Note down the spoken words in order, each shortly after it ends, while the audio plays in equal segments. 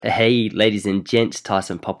Hey, ladies and gents,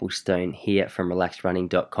 Tyson Popplestone here from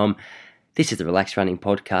RelaxedRunning.com. This is the Relaxed Running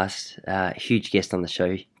Podcast. Huge guest on the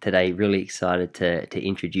show today. Really excited to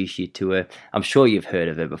introduce you to her. I'm sure you've heard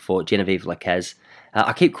of her before, Genevieve Lacaze.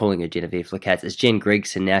 I keep calling her Genevieve Lacaze. It's Jen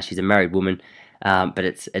Gregson now. She's a married woman, but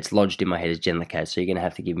it's lodged in my head as Jen Lacaze, so you're going to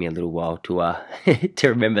have to give me a little while to to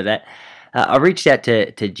remember that. I reached out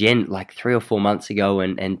to Jen like 3 or 4 months ago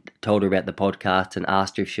and told her about the podcast and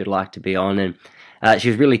asked her if she'd like to be on, and she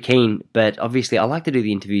was really keen, but obviously I like to do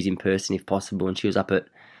the interviews in person if possible, and she was up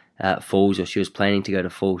at Falls, or she was planning to go to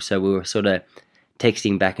Falls, so we were sort of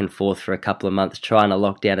texting back and forth for a couple of months trying to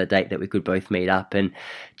lock down a date that we could both meet up, and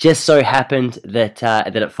just so happened that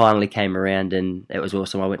it finally came around, and it was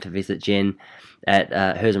awesome. I went to visit Jen at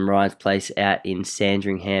hers and Ryan's place out in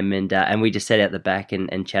Sandringham, and we just sat out the back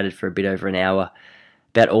and chatted for a bit over an hour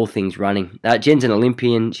about all things running. Jen's an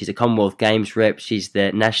Olympian. She's a Commonwealth Games rep. She's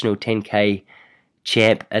the national 10K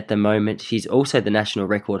champ at the moment. She's also the national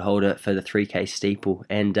record holder for the 3K steeple,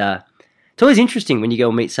 and it's always interesting when you go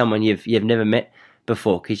and meet someone you've never met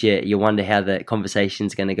before, because you wonder how the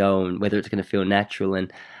conversation's going to go and whether it's going to feel natural.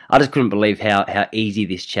 And I just couldn't believe how easy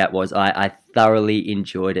this chat was. I thoroughly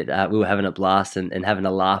enjoyed it. We were having a blast and having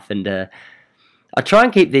a laugh, and I try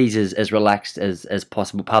and keep these as relaxed as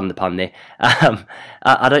possible. Pardon the pun there.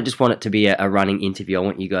 I don't just want it to be a running interview. I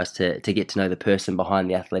want you guys to get to know the person behind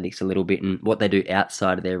the athletics a little bit, and what they do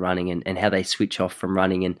outside of their running, and how they switch off from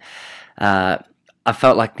running. And I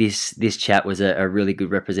felt like this chat was a really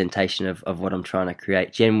good representation of what I'm trying to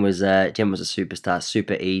create. Jen was a superstar,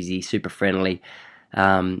 super easy, super friendly.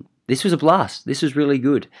 This was a blast. This was really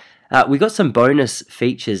good. We got some bonus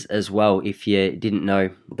features as well. If you didn't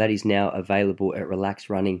know, that is now available at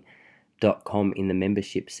relaxedrunning.com in the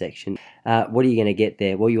membership section. What are you going to get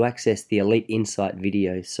there? Well, you access the Elite Insight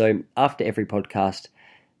videos. So after every podcast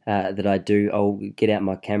that I do, I'll get out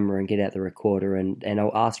my camera and get out the recorder, and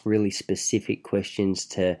I'll ask really specific questions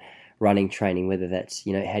to running training, whether that's,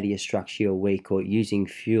 how do you structure your week, or using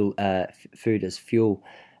food as fuel,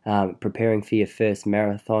 preparing for your first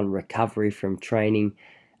marathon, recovery from training.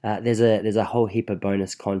 There's a whole heap of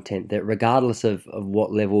bonus content that, regardless of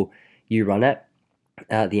what level you run at,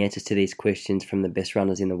 the answers to these questions from the best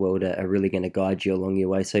runners in the world are really going to guide you along your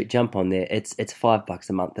way. So jump on there. It's $5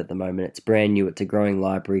 a month at the moment. It's brand new. It's a growing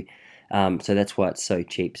library. So that's why it's so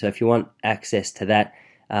cheap. So if you want access to that,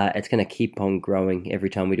 it's going to keep on growing every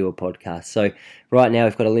time we do a podcast. So right now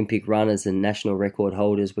we've got Olympic runners and national record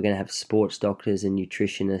holders. We're going to have sports doctors and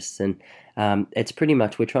nutritionists, and it's pretty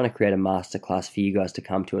much, we're trying to create a masterclass for you guys to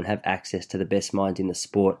come to and have access to the best minds in the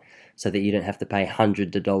sport, so that you don't have to pay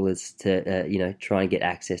hundreds of dollars to try and get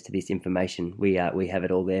access to this information. We have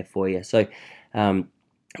it all there for you. So in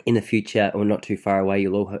the future, or not too far away,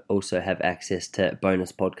 you'll also have access to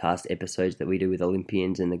bonus podcast episodes that we do with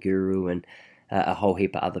Olympians and the Guru and a whole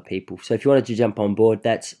heap of other people. So if you wanted to jump on board,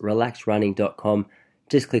 that's relaxedrunning.com.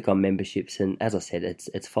 Just click on memberships, and as I said, it's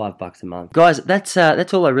 $5 a month. Guys, that's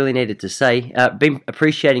all I really needed to say. Been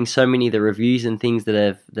appreciating so many of the reviews and things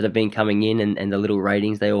that have been coming in, and the little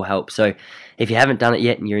ratings. They all help. So if you haven't done it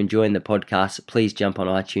yet and you're enjoying the podcast, please jump on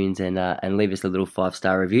iTunes and leave us a little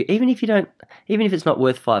 5-star review. Even if it's not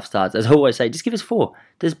worth 5 stars, as I always say, just give us 4.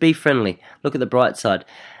 Just be friendly. Look at the bright side.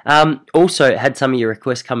 Also had some of your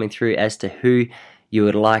requests coming through as to who you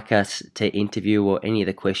would like us to interview, or any of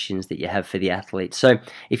the questions that you have for the athletes. So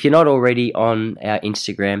if you're not already on our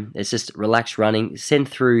Instagram, it's just Relax Running. Send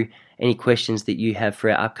through any questions that you have for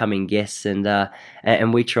our upcoming guests, and I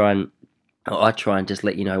try and just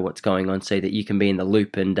let you know what's going on, so that you can be in the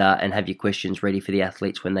loop and have your questions ready for the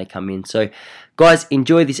athletes when they come in. So guys,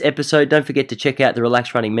 enjoy this episode. Don't forget to check out the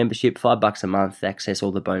Relax Running membership, $5 a month, access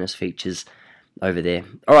all the bonus features over there.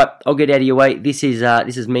 All right, I'll get out of your way. This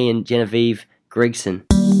is me and Genevieve Gregson.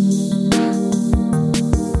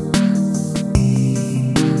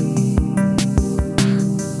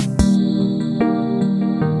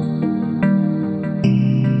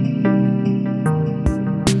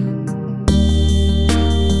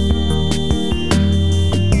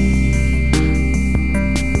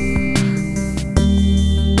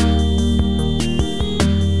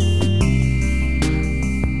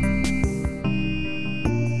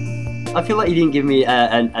 I feel like you didn't give me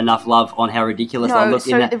enough love on how ridiculous I look.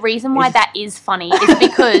 So the reason why that is funny is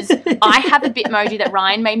because I have a Bitmoji that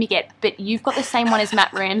Ryan made me get, but you've got the same one as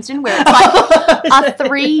Matt Ramsden, where it's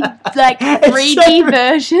like a 3D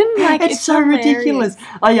version. Like, it's so ridiculous.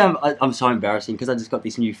 I'm so embarrassing because I just got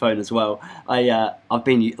this new phone as well. I've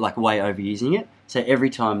been like way overusing it. So every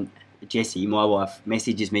time Jessie, my wife,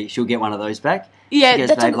 messages me, she'll get one of those back. Yeah, she goes,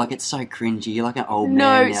 that's babe, like, it's so cringy. You're like an old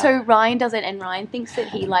man now. so Ryan does it, and Ryan thinks that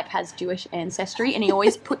he, like, has Jewish ancestry, and he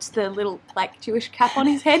always puts the little, like, Jewish cap on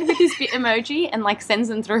his head with his bit emoji and, like, sends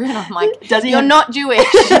them through, and I'm like, you're not Jewish.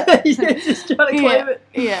 Yeah, just trying to claim it.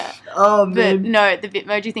 Yeah. Oh, man. But, no, the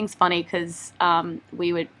Bitmoji thing's funny because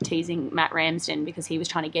we were teasing Matt Ramsden because he was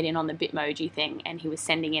trying to get in on the Bitmoji thing, and he was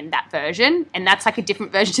sending in that version, and that's, like, a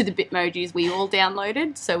different version to the Bitmojis we all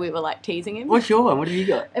downloaded, so we were, like, teasing him. What's your one? What have you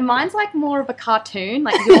got? And mine's, like, more of a cartoon.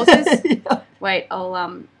 Like, yours is... Yeah. Wait,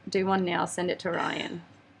 I'll do one now. I'll send it to Ryan.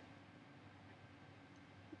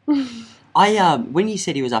 When you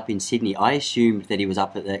said he was up in Sydney, I assumed that he was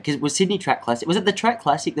up at the... Because was Sydney Track Classic... Was it the Track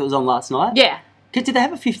Classic that was on last night? Yeah. Did they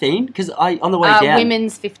have a 15? Because on the way down...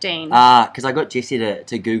 Women's 15. Because I got Jessie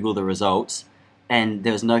to Google the results, and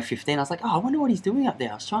there was no 15. I was like, I wonder what he's doing up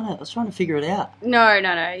there. I was trying to figure it out. No,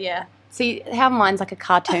 yeah. See how mine's like a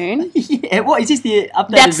cartoon? Yeah, what, is this the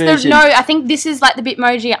updated version? I think this is like the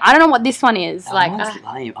Bitmoji. I don't know what this one is. Mine's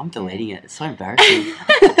lame. I'm deleting it. It's so embarrassing.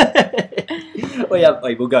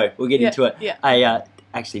 We'll go. We'll get into it. Yeah.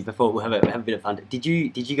 Actually, before we'll have a bit of fun. Did you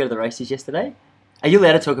go to the races yesterday? Are you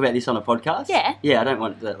allowed to talk about this on a podcast? Yeah. Yeah, I don't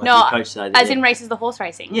want the coach to know that. As in races, the horse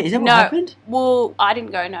racing. Yeah, is that what happened? Well, I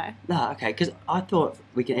didn't go. No. No, okay, because I thought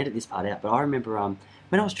we can edit this part out, but I remember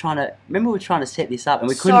when I was we were trying to set this up and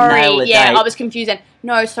we couldn't nail the date. I was confused.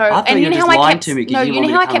 No, so I thought you were just lying to me because you know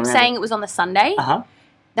how I kept saying it was on the Sunday? Uh-huh.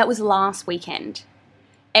 That was last weekend.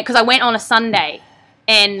 Because I went on a Sunday.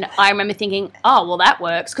 And I remember thinking, oh, well, that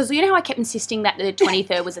works. Because you know how I kept insisting that the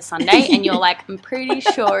 23rd was a Sunday? And you're like, I'm pretty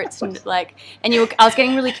sure it's like... And I was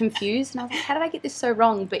getting really confused. And I was like, how did I get this so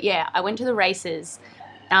wrong? But yeah, I went to the races.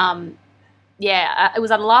 It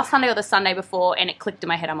was either last Sunday or the Sunday before. And it clicked in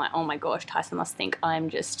my head. I'm like, oh my gosh, Tyson must think I'm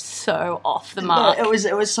just so off the mark. No,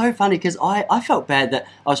 it was so funny because I felt bad that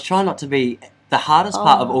I was trying not to be... The hardest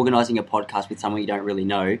part of organising a podcast with someone you don't really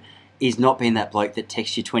know is not being that bloke that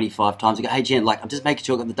texts you 25 times and go, hey, Jen, like, I'm just making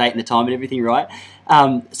sure I got the date and the time and everything right.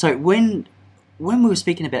 So when we were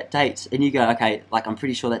speaking about dates and you go, okay, like, I'm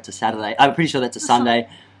pretty sure that's a Saturday. I'm pretty sure that's a Sunday.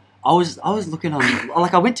 I was looking on,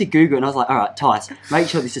 like, I went to Google and I was like, all right, Tice, make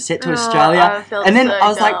sure this is set to Australia. And then I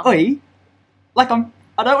was like, oi, like,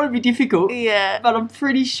 I don't want to be difficult. Yeah. But I'm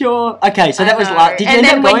pretty sure. Okay, so that was Did you end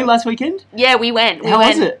up going last weekend? Yeah, we went. How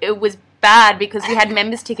was it? It was bad because we had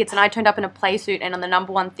members tickets and I turned up in a play suit and on the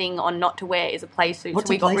number one thing on not to wear is a play suit.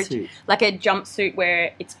 What's a play suit? Like a jumpsuit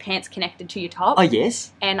where it's pants connected to your top. Oh,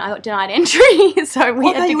 yes. And I got denied entry, so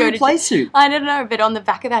we had to go to play suit. I don't know, but on the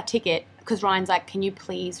back of our ticket, because Ryan's like, can you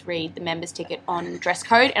please read the members ticket on dress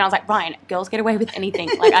code? And I was like, Ryan, girls get away with anything.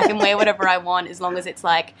 Like, I can wear whatever I want as long as it's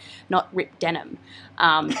like not ripped denim.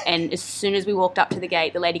 And as soon as we walked up to the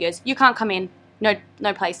gate, the lady goes, you can't come in. No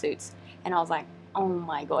play suits. And I was like, oh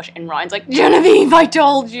my gosh. And Ryan's like, Genevieve, I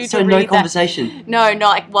told you to read that. So no conversation? No,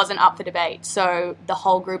 it wasn't up for debate. So the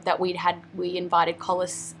whole group that we invited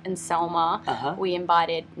Collis and Selma. Uh-huh. We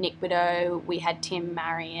invited Nick Bideau. We had Tim,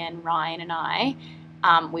 Marianne, Ryan and I.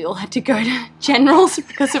 We all had to go to General's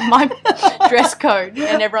because of my dress code.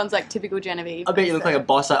 And everyone's like, typical Genevieve. I bet you look like a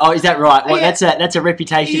boss. Oh, is that right? Well, yeah. That's a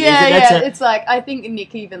reputation. Yeah, it's like, I think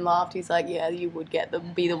Nick even laughed. He's like, yeah, you would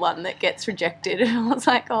be the one that gets rejected. And I was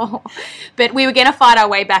like, oh. But we were going to fight our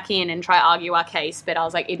way back in and try to argue our case. But I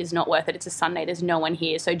was like, it is not worth it. It's a Sunday. There's no one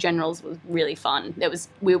here. So General's was really fun.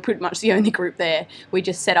 We were pretty much the only group there. We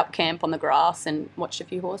just set up camp on the grass and watched a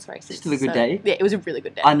few horse races. Still a good day? Yeah, it was a really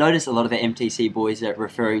good day. I noticed a lot of the MTC boys are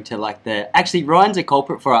referring to like actually Ryan's a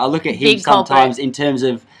culprit for it. I look at him sometimes in terms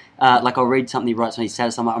of like I'll read something he writes on his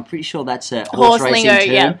status. I'm like, I'm pretty sure that's a horse racing lingo,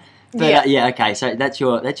 term. Yeah. But okay, so that's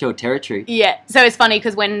your territory. Yeah. So it's funny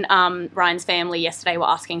because when Ryan's family yesterday were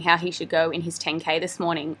asking how he should go in his 10K this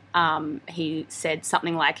morning, he said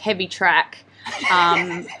something like heavy track,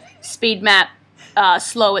 speed map,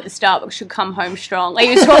 slow at the start but should come home strong. Like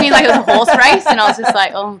he was talking like it was a horse race and I was just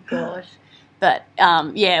like, oh gosh. But,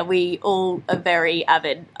 we all are very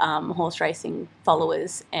avid horse racing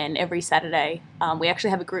followers, and every Saturday we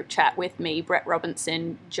actually have a group chat with me, Brett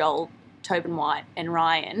Robinson, Joel, Tobin White and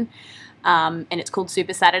Ryan, and it's called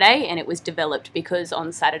Super Saturday, and it was developed because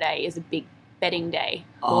on Saturday is a big betting day,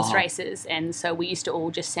 horse races, and so we used to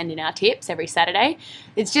all just send in our tips every Saturday.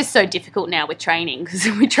 It's just so difficult now with training because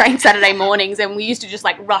we train Saturday mornings, and we used to just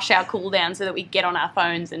like rush our cool down so that we get on our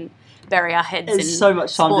phones and bury our heads. There's so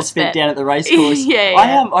much time to spend down at the race course. Yeah.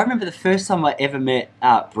 I remember the first time I ever met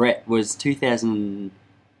Brett was 2011,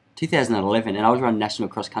 and I was running national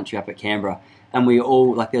cross country up at Canberra. And we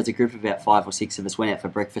all, like, there was a group of about 5 or 6 of us went out for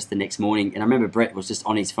breakfast the next morning. And I remember Brett was just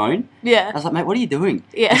on his phone. Yeah. I was like, mate, what are you doing?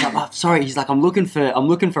 Yeah. He's like, oh, sorry. He's like, I'm looking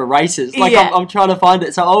for races. Like, Yeah. I'm trying to find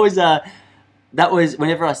it. So I was, that was,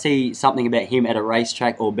 whenever I see something about him at a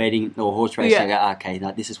racetrack or betting or horse racing, Yeah. I go, okay,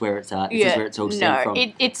 no, this is where it's at. This is where it's all stemmed from.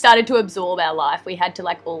 It started to absorb our life. We had to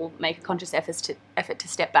like all make a conscious effort to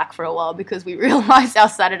step back for a while because we realised our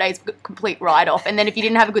Saturday's a complete write-off. And then if you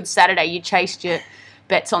didn't have a good Saturday, you chased your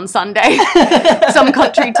bets on Sunday, some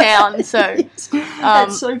country town. So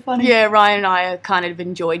That's so funny. Yeah, Ryan and I kind of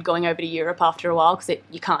enjoyed going over to Europe after a while because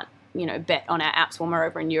you can't, bet on our apps when we're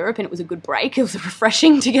over in Europe, and it was a good break. It was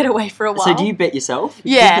refreshing to get away for a while. So do you bet yourself?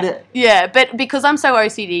 Yeah, but because I'm so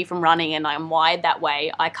OCD from running and I'm wired that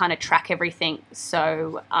way, I kind of track everything.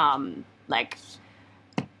 So, like,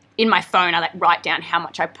 in my phone, I like write down how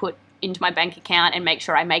much I put into my bank account and make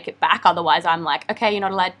sure I make it back. Otherwise, I'm like, okay, you're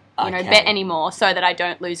not allowed bet anymore, so that I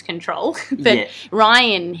don't lose control. But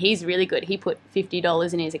Ryan, he's really good. He put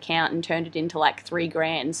 $50 in his account and turned it into like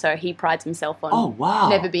 $3,000. So he prides himself on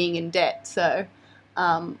never being in debt. So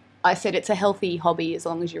I said it's a healthy hobby as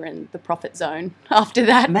long as you're in the profit zone. After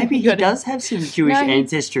that, maybe he does have some Jewish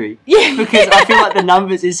ancestry. Yeah, because I feel like the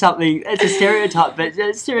numbers is something. It's a stereotype, but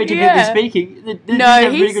stereotypically speaking, he's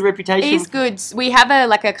a really good reputation. He's good. We have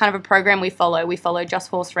a kind of a program we follow. We follow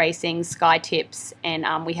Just Horse Racing, Sky Tips,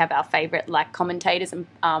 and we have our favourite like commentators and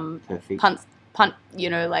punt,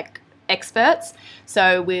 like experts.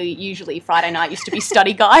 So we usually Friday night used to be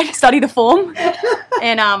study the form,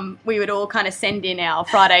 and we would all kind of send in our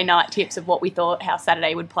Friday night tips of what we thought how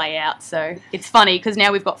Saturday would play out. So it's funny because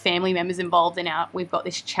now we've got family members involved we've got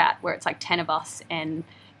this chat where it's like 10 of us, and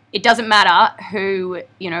it doesn't matter who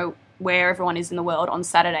where everyone is in the world on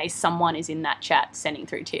Saturday, someone is in that chat sending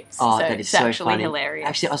through tips. Oh, so that is it's so actually funny. Hilarious.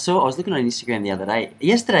 Actually, I was looking on Instagram the other day.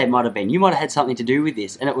 Yesterday it might have been. You might have had something to do with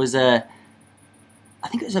this, and it was I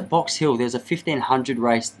think it was at Box Hill. There was a 1500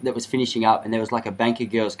 race that was finishing up, and there was like a bank of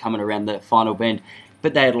girls coming around the final bend,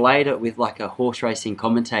 but they had laid it with like a horse racing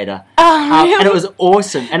commentator. Oh, really? And it was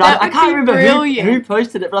awesome. And I can't remember who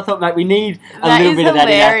posted it, but I thought, mate, we need a little bit of that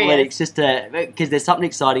in athletics just because there's something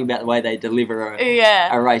exciting about the way they deliver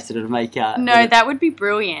a race that it'll make. That would be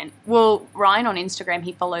brilliant. Well, Ryan on Instagram,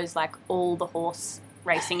 he follows like all the horse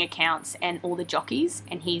racing accounts and all the jockeys,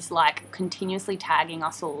 and he's like continuously tagging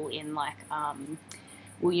us all in like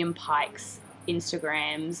William Pike's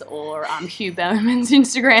Instagrams or Hugh Berman's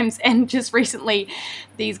Instagrams, and just recently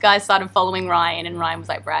these guys started following Ryan, and Ryan was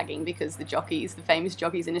like bragging because the famous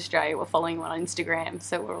jockeys in Australia were following him on Instagram.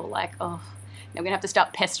 So we're all like, oh, now we're gonna have to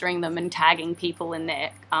start pestering them and tagging people in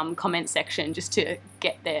their comment section just to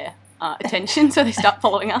get their attention so they start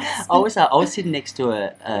following us. I was sitting next to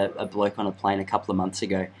a bloke on a plane a couple of months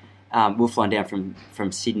ago. We were flying down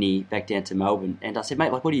from Sydney back down to Melbourne, and I said,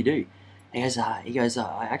 mate, like, what do you do? He goes,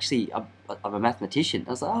 I'm a mathematician.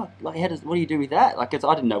 I was like, oh, like, what do you do with that? Like,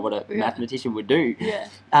 I didn't know what a mathematician would do. Yeah.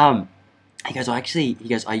 He goes,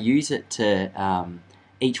 I use it to,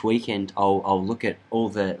 each weekend I'll look at all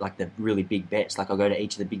the really big bets. Like, I'll go to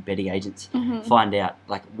each of the big betting agents, find out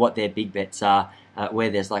like what their big bets are, where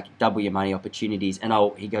there's like double your money opportunities, and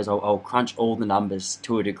I'll crunch all the numbers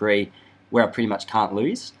to a degree where I pretty much can't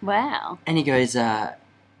lose. Wow. And he goes,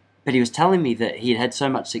 but he was telling me that he had had so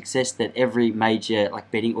much success that every major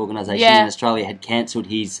like betting organisation in Australia had cancelled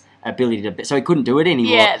his ability to bet, so he couldn't do it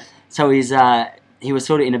anymore. Yeah. So he was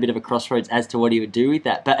sort of in a bit of a crossroads as to what he would do with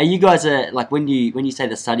that. But are you guys like when you say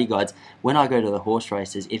the study guides? When I go to the horse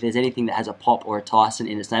races, if there's anything that has a Pop or a Tyson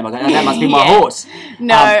in its name, I go, oh, that must be my horse.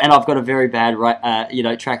 No, and I've got a very bad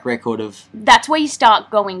track record of. That's where you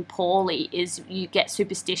start going poorly. Is you get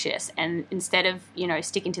superstitious, and instead of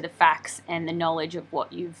sticking to the facts and the knowledge of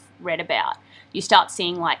what you've read about, you start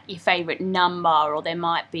seeing like your favourite number, or there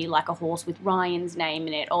might be like a horse with Ryan's name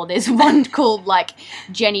in it, or there's one called like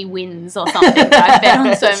Jenny Wins or something that I've bet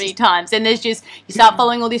on so many times. And there's you start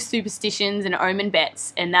following all these superstitions and omen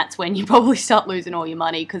bets, and that's when you probably start losing all your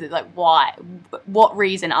money because it's like, why? What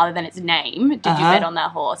reason other than its name did you bet on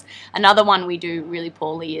that horse? Another one we do really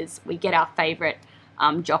poorly is we get our favourite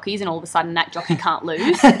jockeys, and all of a sudden that jockey can't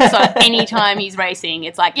lose. So anytime he's racing,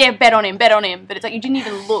 it's like, yeah, bet on him. But it's like you didn't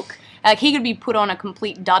even look. Like, he could be put on a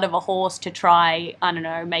complete dud of a horse to try, I don't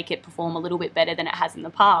know, make it perform a little bit better than it has in the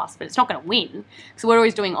past, but it's not going to win. So we're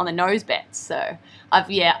always doing on the nose bets. So I've,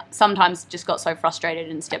 sometimes just got so frustrated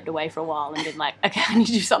and stepped away for a while and been like, okay, I need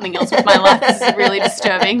to do something else with my life. This is really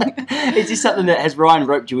disturbing. Is this something that has Ryan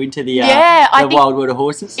roped you into the wild world of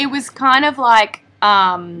horses? It was kind of like,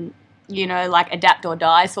 like adapt or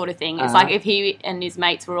die sort of thing. It's like if he and his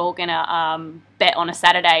mates were all going to bet on a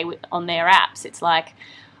Saturday on their apps, it's like,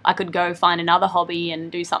 I could go find another hobby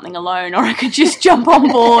and do something alone, or I could just jump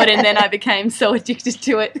on board, and then I became so addicted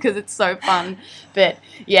to it because it's so fun. But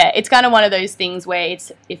yeah, it's kind of one of those things where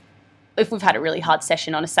it's if we've had a really hard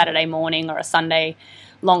session on a Saturday morning or a Sunday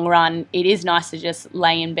long run, it is nice to just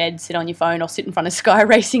lay in bed, sit on your phone, or sit in front of Sky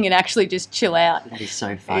Racing and actually just chill out. That is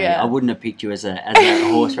so funny. Yeah. I wouldn't have picked you as a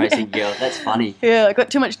horse racing girl. That's funny. Yeah, I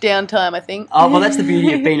got too much downtime, I think. Oh, well, that's the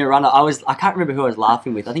beauty of being a runner. I can't remember who I was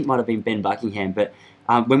laughing with. I think it might have been Ben Buckingham, but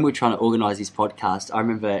when we were trying to organise this podcast, I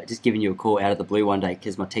remember just giving you a call out of the blue one day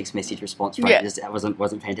because my text message response rate just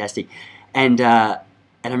wasn't fantastic. And I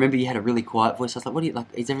remember you had a really quiet voice. I was like, "What do you like?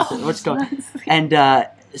 Is everything what's going?" Nice. And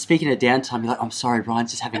speaking of downtime, you're like, "I'm sorry,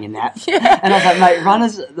 Ryan's just having a nap." Yeah. And I was like, "Mate,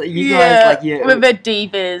 runners, you guys like you." We're the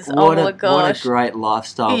divas. Oh my gosh, what a great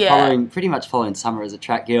lifestyle! Yeah. Pretty much following Summer as a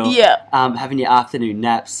track girl. Yeah. Having your afternoon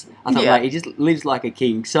naps. I thought, mate, he just lives like a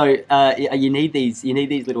king. So you need these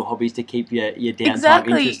little hobbies to keep your downtime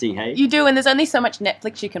interesting. Hey, you do, and there's only so much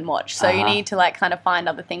Netflix you can watch, so you need to like kind of find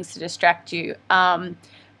other things to distract you.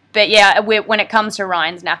 But yeah, when it comes to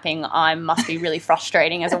Ryan's napping, I must be really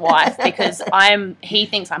frustrating as a wife because he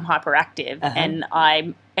thinks I'm hyperactive, and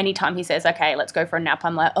anytime he says, "Okay, let's go for a nap,"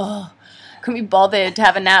 I'm like, "Oh, couldn't be bothered to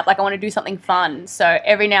have a nap. Like I want to do something fun." So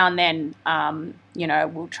every now and then,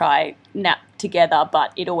 we'll try nap together,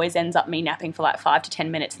 but it always ends up me napping for like 5 to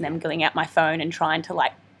 10 minutes and then getting out my phone and trying to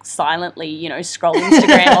like silently, scroll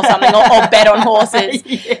Instagram or something or bet on horses.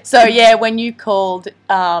 Yeah. So yeah, when you called,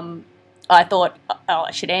 I thought,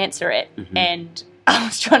 I should answer it. Mm-hmm. And I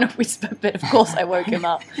was trying to whisper, but of course I woke him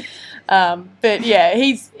up. But yeah,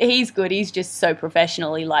 he's good. He's just so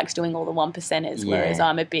professional. He likes doing all the 1%ers, whereas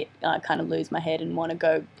I'm a bit, I kind of lose my head and want to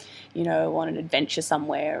go, on an adventure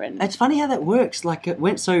somewhere. And it's funny how that works. Like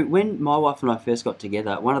when my wife and I first got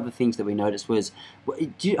together, one of the things that we noticed was, I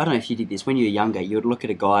don't know if you did this, when you were younger, you would look at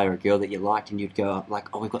a guy or a girl that you liked and you'd go like,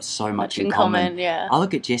 oh, we've got so much in common. Yeah. I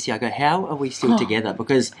look at Jessie, I go, how are we still together?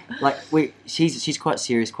 Because like she's quite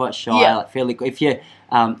serious, quite shy, like fairly. If you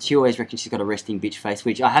she always reckons she's got a resting bitch face,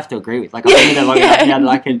 which I have to agree with. Like I've been in there long enough now that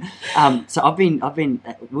I can. So I've been.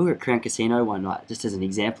 We were at Crown Casino one night, just as an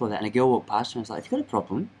example of that, and a girl walked past me and was like, "Have you got a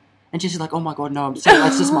problem?" And she's like, "Oh my god, no, I'm sorry.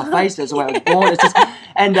 That's just my face. That's the way I was born." It's just,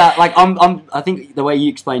 and I think the way you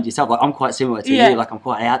explained yourself, like I'm quite similar to you. Like I'm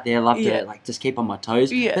quite out there, love to like just keep on my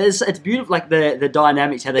toes. Yeah. But it's beautiful, like the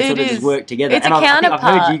dynamics, how they sort of just work together. It's I've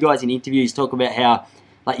heard you guys in interviews talk about how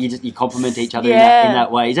like you complement each other in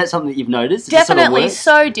that way. Is that something that you've noticed? Definitely,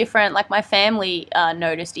 so different. Like my family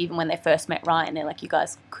noticed even when they first met Ryan, they're like, "You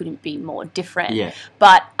guys couldn't be more different." Yeah.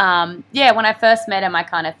 But when I first met him, I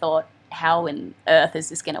kind of thought, how in earth is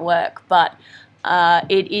this going to work? But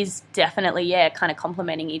it is definitely, kind of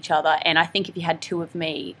complementing each other. And I think if you had two of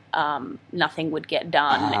me, nothing would get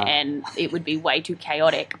done and it would be way too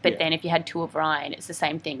chaotic. But then if you had two of Ryan, it's the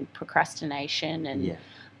same thing, procrastination and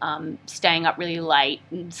staying up really late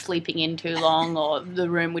and sleeping in too long, or the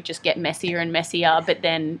room would just get messier and messier. But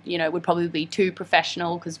then, it would probably be too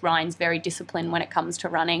professional because Ryan's very disciplined when it comes to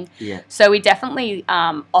running. Yeah. So we definitely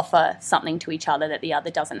offer something to each other that the other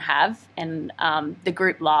doesn't have. And the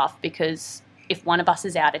group laugh because if one of us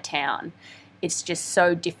is out of town, it's just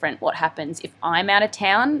so different what happens. If I'm out of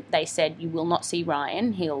town, they said, you will not see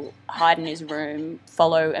Ryan. He'll hide in his room,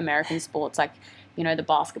 follow American sports like the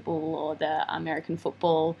basketball or the American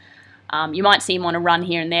football. You might see him on a run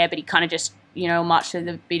here and there, but he kind of just, march to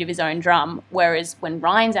the beat of his own drum. Whereas when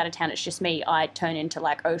Ryan's out of town, it's just me. I turn into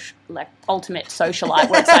like ultimate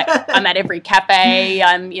socialite where it's like I'm at every cafe.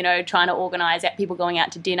 I'm, trying to organise people going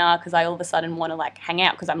out to dinner because I all of a sudden want to like hang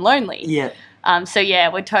out because I'm lonely. Yeah.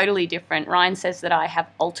 We're totally different. Ryan says that I have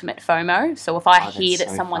ultimate FOMO. So if I hear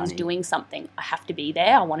that someone's doing something, I have to be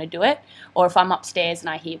there. I want to do it. Or if I'm upstairs and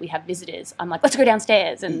I hear we have visitors, I'm like, let's go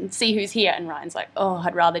downstairs and see who's here. And Ryan's like, oh,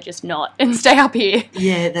 I'd rather just not and stay up here.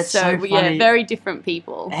 Yeah, that's so funny. Yeah, very different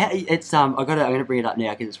people. It's I'm gonna bring it up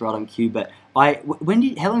now because it's right on cue. But how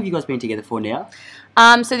long have you guys been together for now?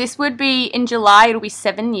 So this would be in July. It'll be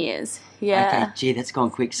 7 years. Yeah. Okay, gee, that's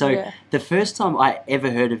gone quick. So the first time I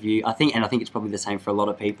ever heard of you, I think it's probably the same for a lot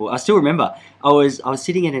of people. I still remember I was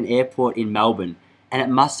sitting at an airport in Melbourne, and it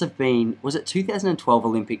must have been, was it 2012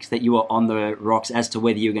 Olympics that you were on the rocks as to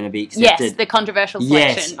whether you were going to be accepted? Yes, the controversial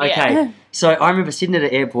selection. Yes. Okay. Yeah. So I remember sitting at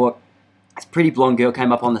an airport. This pretty blonde girl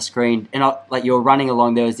came up on the screen, and you were running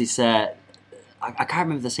along. There was this. I can't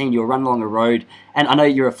remember the scene. You were running along a road, and I know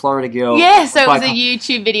you're a Florida girl. Yeah, so it was a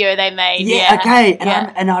YouTube video they made. Yeah, okay.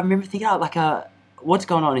 And I remember thinking, what's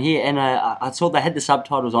going on here? And I saw they had the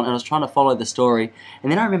subtitles on, and I was trying to follow the story. And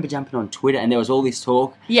then I remember jumping on Twitter, and there was all this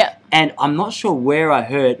talk. Yeah. And I'm not sure where I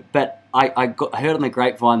heard, but I heard on the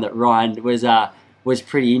grapevine that Ryan was was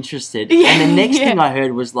pretty interested. Yeah, and the next yeah. thing I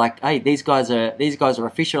heard was like, hey, these guys are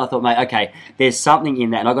official. I thought, mate, okay, there's something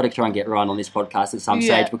in that, and I've got to try and get Ryan on this podcast at some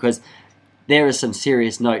Yeah. stage, because there are some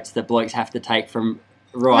serious notes that blokes have to take from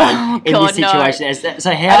Ryan in this situation.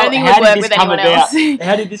 So how did this come about?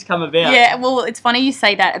 How did this come about? Yeah, well, it's funny you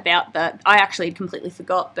say that about I actually completely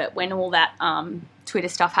forgot, but when all that Twitter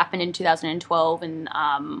stuff happened in 2012 and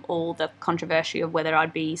all the controversy of whether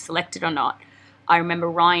I'd be selected or not, I remember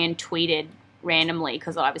Ryan tweeted randomly,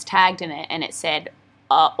 because I was tagged in it, and it said,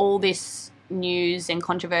 all this news and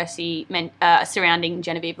controversy surrounding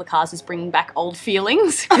Genevieve Lacaze is bringing back old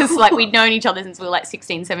feelings, because like we'd known each other since we were like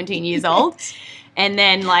 16, 17 years old. And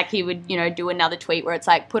then like he would, do another tweet where it's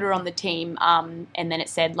like, put her on the team, and then it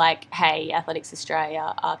said like, hey, Athletics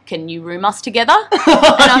Australia, can you room us together? And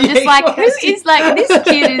I'm just like, who is like, this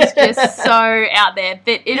kid is just so out there.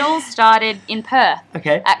 But it all started in Perth,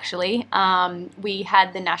 actually. We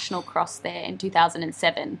had the National Cross there in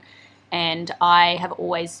 2007, and I have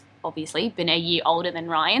always obviously been a year older than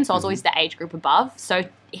Ryan, so I was always the age group above. So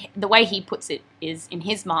the way he puts it is, in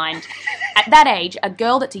his mind, at that age, a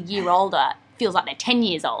girl that's a year older feels like they're 10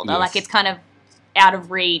 years older. Yes. Like it's kind of out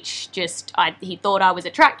of reach. He thought I was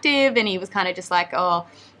attractive, and he was kind of just like, oh,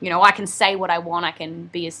 I can say what I want. I can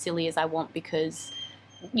be as silly as I want, because,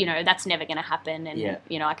 that's never going to happen. And,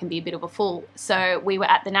 I can be a bit of a fool. So we were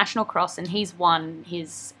at the National Cross, and he's won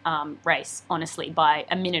his race, honestly, by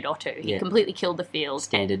a minute or two. He completely killed the field.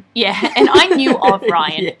 Standard. Yeah. And I knew of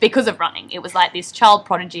Ryan because of running. It was like this child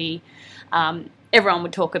prodigy. Everyone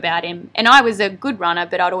would talk about him. And I was a good runner,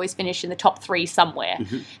 but I'd always finish in the top 3 somewhere.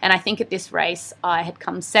 Mm-hmm. And I think at this race, I had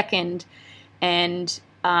come second, and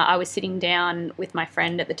I was sitting down with my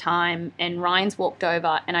friend at the time, and Ryan's walked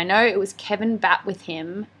over, and I know it was Kevin Batt with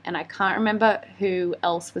him, and I can't remember who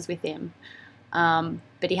else was with him.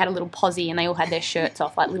 But he had a little posse, and they all had their shirts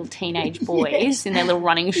off, like little teenage boys in their little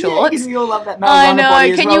running shorts. Yeah, we all love that. I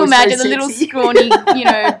know. Can you imagine the little scrawny,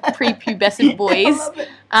 prepubescent boys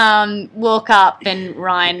walk up, and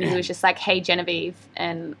Ryan, he was just like, "Hey, Genevieve,"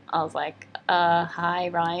 and I was like, "Hi,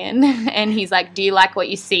 Ryan," and he's like, "Do you like what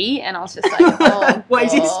you see?" And I was just like, "Oh,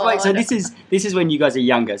 wait, so this is when you guys are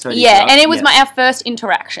younger, so yeah, and it was our first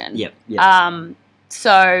interaction. Yep.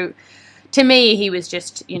 So to me, he was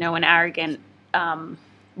just an arrogant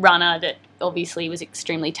runner that obviously was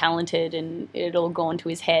extremely talented, and it had all gone to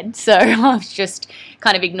his head. So I've just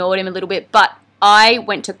kind of ignored him a little bit. But I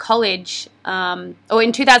went to college, in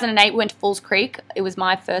 2008 we went to Falls Creek. It was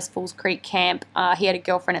my first Falls Creek camp. He had a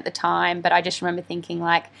girlfriend at the time, but I just remember thinking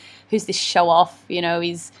like, who's this show off?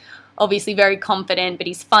 He's obviously very confident, but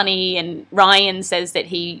he's funny. And Ryan says that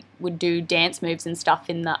he would do dance moves and stuff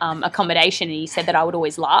in the accommodation, and he said that I would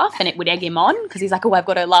always laugh, and it would egg him on, because he's like, oh, I've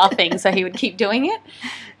got her laughing, so he would keep doing it.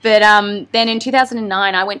 But then in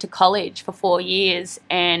 2009, I went to college for 4 years,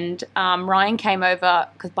 and Ryan came over,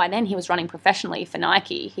 because by then he was running professionally for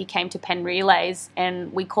Nike. He came to Penn Relays,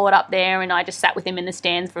 and we caught up there, and I just sat with him in the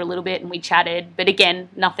stands for a little bit, and we chatted. But again,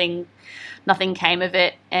 nothing came of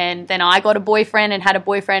it. And then I got a boyfriend and had a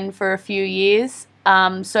boyfriend for a few years.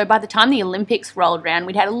 So by the time the Olympics rolled around,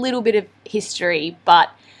 we'd had a little bit of history, but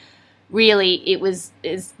really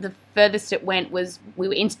the furthest it went was we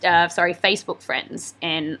were Facebook friends,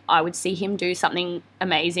 and I would see him do something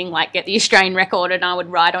amazing, like get the Australian record, and I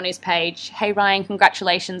would write on his page, "Hey Ryan,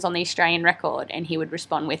 congratulations on the Australian record," and he would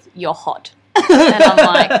respond with, "You're hot." And I'm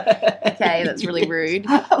like, okay, that's really rude.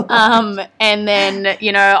 And then,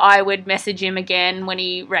 I would message him again when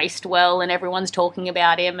he raced well and everyone's talking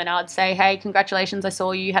about him, and I'd say, hey, congratulations, I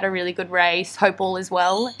saw you had a really good race, hope all is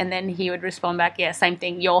well. And then he would respond back, yeah, same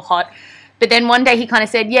thing, you're hot. But then one day he kind of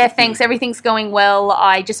said, yeah, thanks, everything's going well.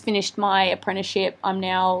 I just finished my apprenticeship. I'm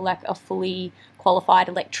now like a fully qualified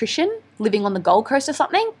electrician living on the Gold Coast or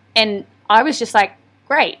something. And I was just like,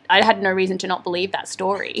 great. I had no reason to not believe that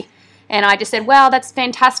story. And I just said, wow, that's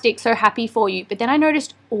fantastic, so happy for you. But then I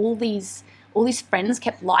noticed all these friends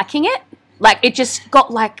kept liking it. Like, it just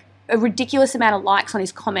got like a ridiculous amount of likes on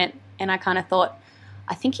his comment. And I kind of thought,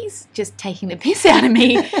 I think he's just taking the piss out of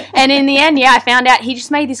me. And in the end, I found out he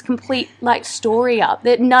just made this complete like story up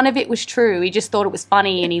that none of it was true. He just thought it was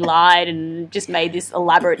funny, and he lied and just made this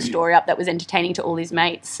elaborate story up that was entertaining to all his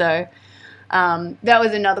mates. So that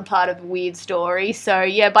was another part of the weird story. So,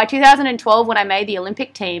 by 2012, when I made the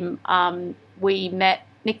Olympic team, we met.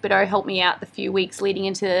 Nick Beddoe helped me out the few weeks leading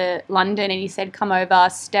into London, and he said, come over,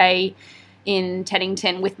 stay in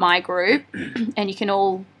Teddington with my group, and you can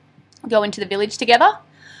all go into the village together.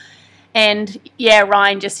 And,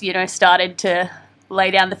 Ryan just, started to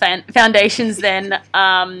lay down the foundations then,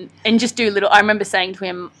 and just do little. I remember saying to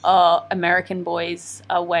him, American boys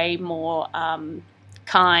are way more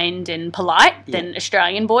kind and polite than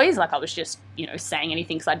Australian boys. Like, I was just, you know, saying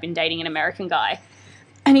anything because I'd been dating an American guy.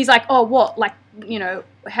 And he's like, oh, what? Like, you know,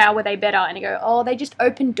 how were they better? And I go, oh, they just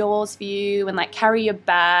open doors for you and, like, carry your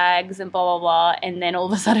bags and blah, blah, blah. And then all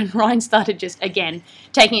of a sudden Ryan started just, again,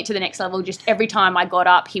 taking it to the next level. Just every time I got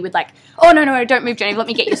up, he would like, oh, no, don't move, Jenny. Let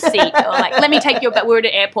me get your seat. Or, like, let me take your bag. We were at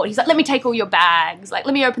an airport. He's like, let me take all your bags. Like,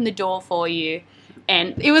 let me open the door for you.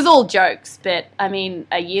 And it was all jokes. But, I mean,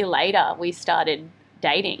 a year later, we started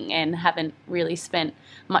dating and haven't really spent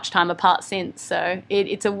much time apart since. So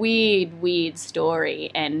it's a weird story.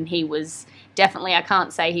 And he was definitely, I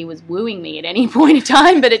can't say he was wooing me at any point in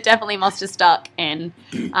time, but it definitely must have stuck. And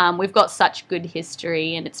we've got such good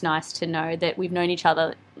history, and it's nice to know that we've known each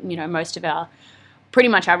other, you know, pretty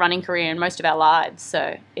much our running career and most of our lives.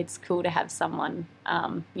 So it's cool to have someone,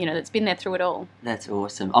 you know, that's been there through it all. That's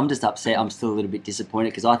awesome. I'm just upset. I'm still a little bit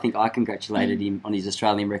disappointed because I think I congratulated him on his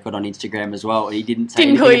Australian record on Instagram as well. He didn't say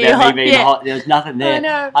anything about me being hot. There was nothing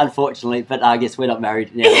there, unfortunately. But I guess we're not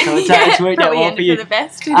married now, so it's worked out well for you. For the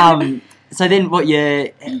best. So then,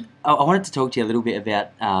 I wanted to talk to you a little bit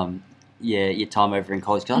about your time over in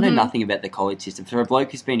college, because I know nothing about the college system. For a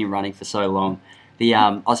bloke who's been in running for so long,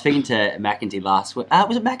 I was speaking to McEntee last week.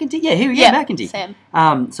 Was it McEntee? Yeah, McEntee.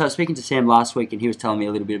 Sam. So I was speaking to Sam last week, and he was telling me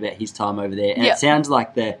a little bit about his time over there. And it sounds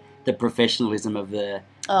like the professionalism of the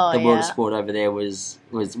world of sport over there was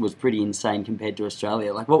pretty insane compared to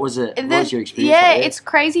Australia. Like, what was it? What was your experience? Yeah, it's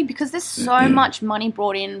crazy because there's so much money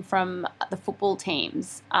brought in from the football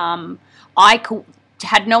teams.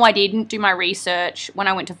 Had no idea, didn't do my research. When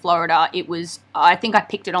I went to Florida, I think I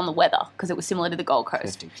picked it on the weather because it was similar to the Gold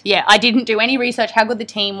Coast. Perfect. Yeah, I didn't do any research how good the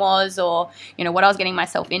team was or, you know, what I was getting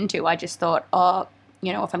myself into. I just thought,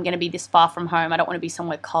 you know, if I'm going to be this far from home, I don't want to be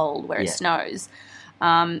somewhere cold where it snows.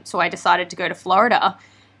 So I decided to go to Florida.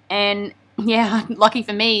 And, yeah, lucky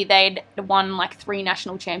for me, they'd won like 3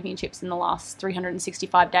 national championships in the last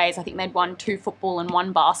 365 days. I think they'd won 2 football and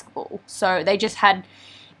 1 basketball. So they just had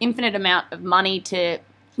infinite amount of money to,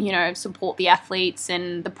 you know, support the athletes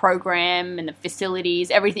and the program and the facilities.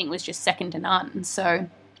 Everything was just second to none. So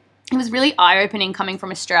it was really eye-opening coming from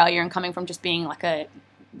Australia and coming from just being like a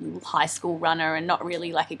high school runner and not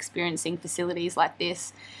really like experiencing facilities like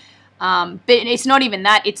this. But it's not even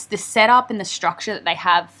that. It's the setup and the structure that they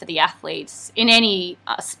have for the athletes. In any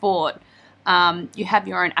sport, you have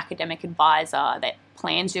your own academic advisor that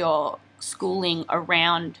plans your schooling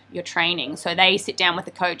around your training. So they sit down with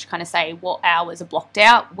the coach, kind of say what hours are blocked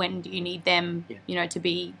out, when do you need them, you know, to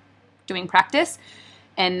be doing practice,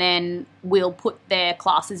 and then we'll put their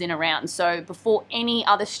classes in around. So before any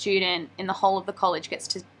other student in the whole of the college gets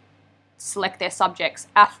to select their subjects,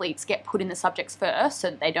 athletes get put in the subjects first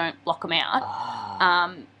so that they don't block them out.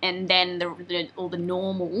 And then all the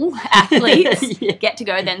normal athletes get to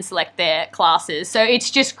go then select their classes. So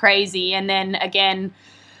it's just crazy. And then again,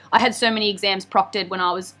 I had so many exams proctored when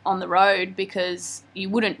I was on the road because you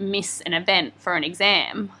wouldn't miss an event for an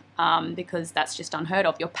exam because that's just unheard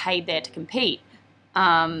of. You're paid there to compete.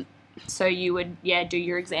 So you would, do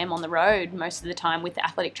your exam on the road most of the time with the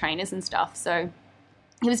athletic trainers and stuff. So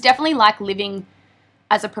it was definitely like living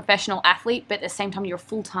as a professional athlete, but at the same time you're a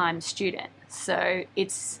full-time student. So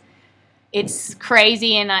it's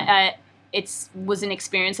crazy, and it was an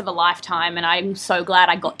experience of a lifetime, and I'm so glad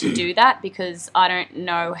I got to do that because I don't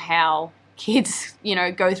know how kids, you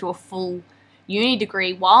know, go through a full uni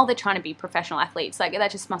degree while they're trying to be professional athletes. Like,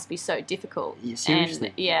 that just must be so difficult. Yeah,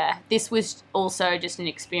 seriously. And this was also just an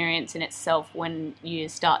experience in itself when you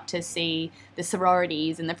start to see the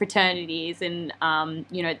sororities and the fraternities and,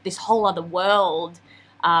 you know, this whole other world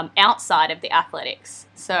outside of the athletics.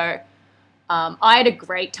 So I had a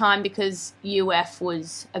great time because UF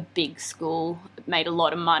was a big school, made a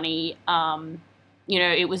lot of money. You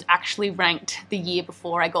know, it was actually ranked the year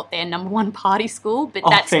before I got there #1 party school. But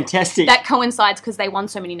that's fantastic. That coincides because they won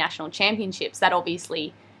so many national championships. That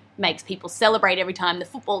obviously makes people celebrate every time the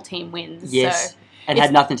football team wins. Yes. So and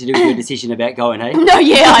had nothing to do with your decision about going, hey? No,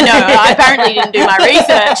 yeah, I know. I apparently didn't do my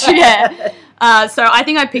research. Yeah. So I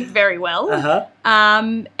think I picked very well.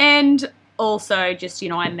 And also just, you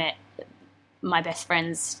know, I met my best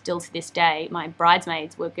friends still to this day. My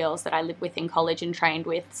bridesmaids were girls that I lived with in college and trained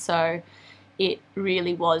with. So it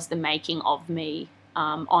really was the making of me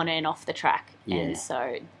on and off the track. Yeah. And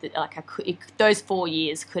so those 4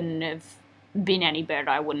 years couldn't have been any better.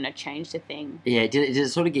 I wouldn't have changed a thing. Yeah, did it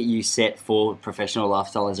sort of get you set for professional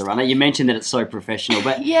lifestyle as a runner? You mentioned that it's so professional,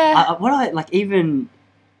 but even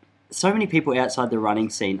so many people outside the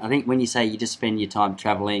running scene, I think when you say you just spend your time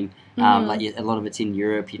traveling, a lot of it's in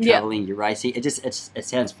Europe, you're traveling, you're racing, it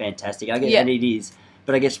sounds fantastic. I guess and it is.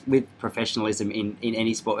 But I guess with professionalism in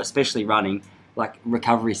any sport, especially running, like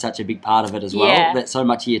recovery is such a big part of it as well. Yeah. That so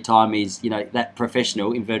much of your time is, you know, that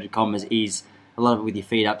professional, inverted commas, is a lot of it with your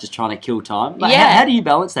feet up, just trying to kill time. Like, Yeah. how do you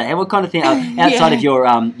balance that? What kind of thing outside of your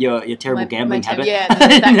terrible gambling habit? Yeah, the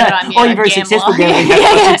fact that I'm, or your very successful gambling habit,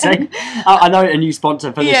 I should say. I know a new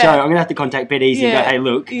sponsor for the Yeah. show. I'm going to have to contact BetEasy and go, hey,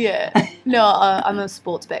 look. Yeah. No, I'm a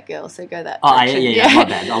sports bet girl, so go that Oh, direction. yeah, my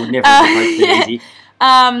bad. I would never approach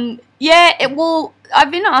BetEasy. Well,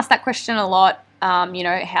 I've been asked that question a lot. You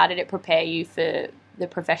know, how did it prepare you for the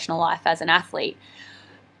professional life as an athlete?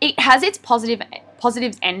 It has its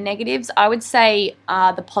positives and negatives. I would say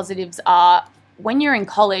the positives are when you're in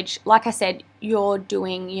college, like I said, you're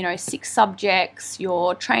doing, you know, 6 subjects,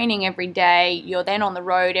 you're training every day, you're then on the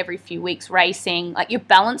road every few weeks racing. Like, you're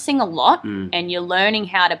balancing a lot and you're learning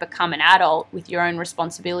how to become an adult with your own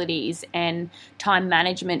responsibilities, and time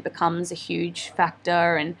management becomes a huge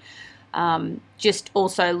factor, and just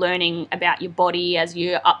also learning about your body as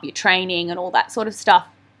you up your training and all that sort of stuff.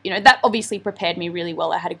 You know, that obviously prepared me really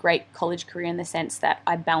well. I had a great college career in the sense that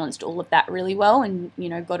I balanced all of that really well and, you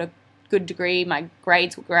know, got a good degree. My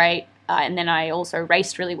grades were great. And then I also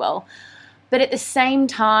raced really well. But at the same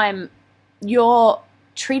time, you're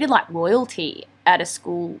treated like royalty at a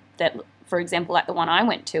school that, for example, like the one I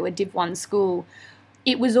went to, a Div 1 school.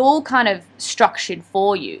 It was all kind of structured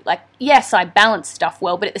for you. Like, yes, I balanced stuff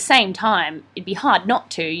well, but at the same time, it'd be hard not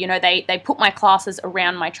to. You know, they put my classes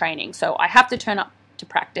around my training. So I have to turn up to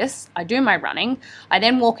practice. I do my running. I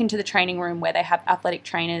then walk into the training room where they have athletic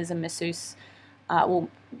trainers and masseuse,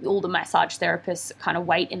 all the massage therapists kind of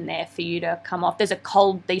wait in there for you to come off. There's a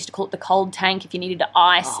cold, they used to call it the cold tank if you needed to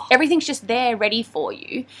ice. Oh. Everything's just there ready for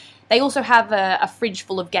you. They also have a fridge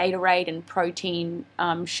full of Gatorade and protein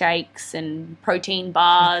shakes and protein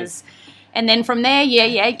bars. And then from there,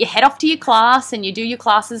 you head off to your class and you do your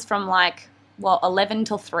classes from 11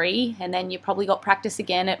 till 3, and then you probably got practice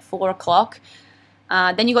again at 4 o'clock.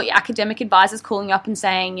 Then you got your academic advisors calling up and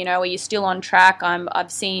saying, you know, are you still on track? I've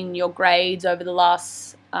seen your grades over the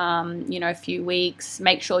last, few weeks.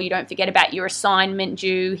 Make sure you don't forget about your assignment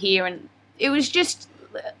due here. And it was just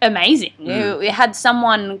amazing. It had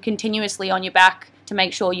someone continuously on your back to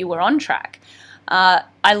make sure you were on track.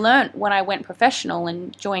 I learnt when I went professional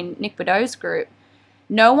and joined Nick Bordeaux's group,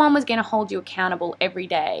 no one was going to hold you accountable every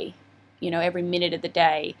day, you know, every minute of the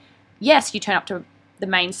day. Yes, you turn up to the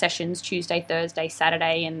main sessions Tuesday, Thursday,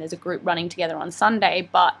 Saturday, and there's a group running together on Sunday,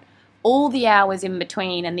 but all the hours in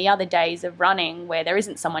between and the other days of running where there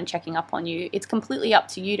isn't someone checking up on you, it's completely up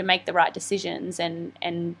to you to make the right decisions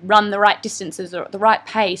and run the right distances or at the right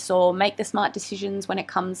pace, or make the smart decisions when it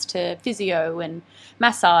comes to physio and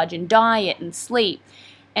massage and diet and sleep.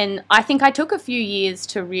 And I think I took a few years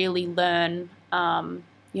to really learn,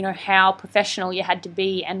 how professional you had to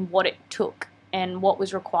be and what it took and what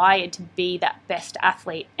was required to be that best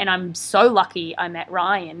athlete. And I'm so lucky I met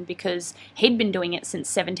Ryan because he'd been doing it since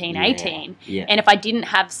 17, 18. Yeah. And if I didn't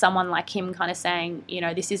have someone like him kind of saying, you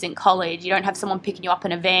know, this isn't college, you don't have someone picking you up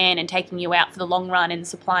in a van and taking you out for the long run and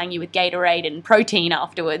supplying you with Gatorade and protein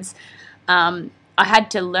afterwards, I had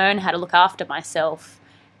to learn how to look after myself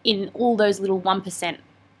in all those little 1%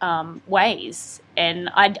 ways. And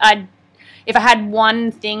if I had one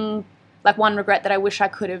thing, like one regret that I wish I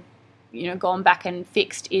could have, gone back and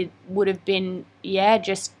fixed, it would have been,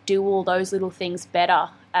 just do all those little things better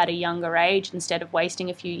at a younger age instead of wasting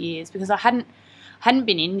a few years, because I hadn't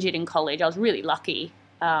been injured in college. I was really lucky.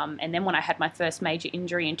 And then when I had my first major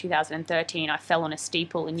injury in 2013, I fell on a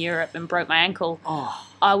steeple in Europe and broke my ankle. Oh.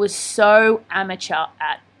 I was so amateur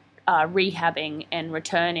at rehabbing and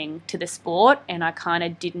returning to the sport, and I kind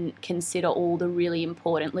of didn't consider all the really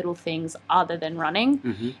important little things other than running.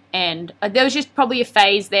 Mm-hmm. And there was just probably a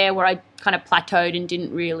phase there where I kind of plateaued and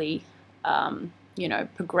didn't really,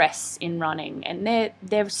 progress in running. And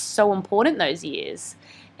they're so important those years.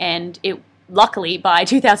 And luckily by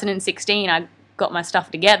 2016, I got my stuff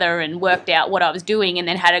together and worked out what I was doing and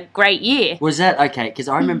then had a great year. Was that okay? Because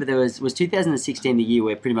I remember there was 2016 the year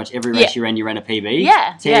where pretty much every race you ran a PB?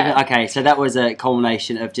 Yeah. So okay, so that was a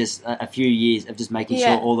culmination of just a few years of just making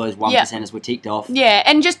sure all those 1%ers were ticked off. Yeah,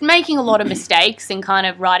 and just making a lot of mistakes and kind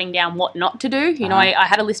of writing down what not to do. You know, I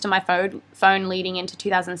had a list on my phone leading into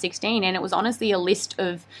 2016, and it was honestly a list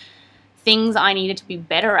of things I needed to be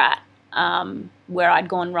better at, where I'd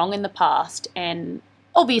gone wrong in the past. And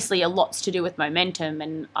obviously a lot's to do with momentum,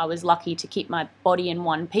 and I was lucky to keep my body in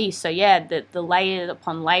one piece. So the layers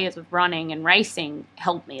upon layers of running and racing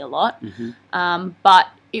helped me a lot. Mm-hmm. But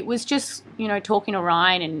it was just, talking to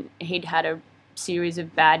Ryan, and he'd had a series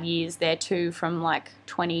of bad years there too, from like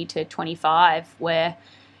 20 to 25, where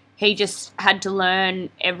he just had to learn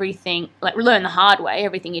everything, learn the hard way,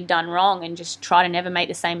 everything he'd done wrong, and just try to never make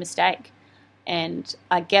the same mistake. And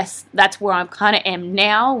I guess that's where I kind of am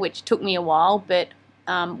now, which took me a while. But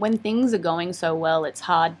when things are going so well, it's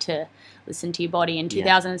hard to listen to your body. And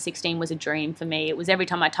 2016 was a dream for me. It was every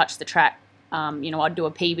time I touched the track, I'd do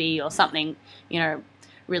a PB or something,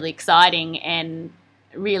 really exciting. And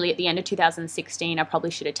really at the end of 2016, I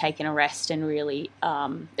probably should have taken a rest and really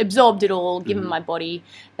absorbed it all, given my body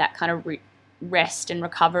that kind of rest and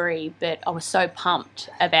recovery. But I was so pumped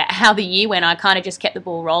about how the year went. I kind of just kept the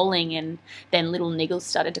ball rolling, and then little niggles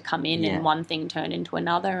started to come in, and one thing turned into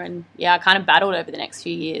another. And I kind of battled over the next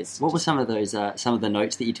few years. What were some of those, some of the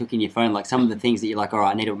notes that you took in your phone? Like some of the things that you're like, all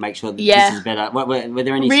right, I need to make sure that this is better. Were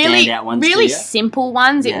there any standout ones? Really simple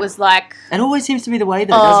ones. It was like, it always seems to be the way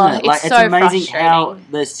though, doesn't it? Like it's so amazing how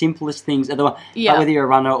the simplest things are the one. Like whether you're a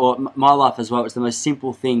runner or my life as well, it's the most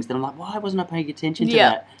simple things that I'm like, why wasn't I paying attention to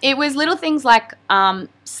that? It was little things like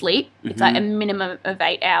sleep. It's like a minimum of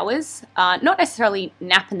 8 hours. Not necessarily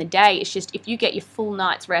nap in the day. It's just if you get your full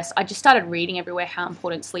night's rest. I just started reading everywhere how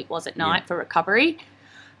important sleep was at night for recovery.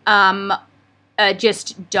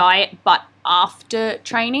 Just diet, but after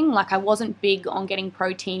training. Like I wasn't big on getting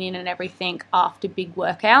protein in and everything after big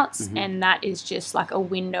workouts. And that is just like a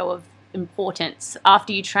window of importance.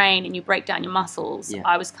 After you train and you break down your muscles,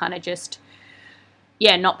 I was kind of just...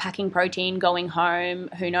 not packing protein, going home,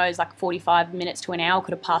 who knows, like 45 minutes to an hour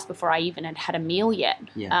could have passed before I even had a meal yet.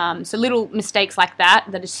 So little mistakes like that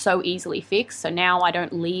is so easily fixed. So now I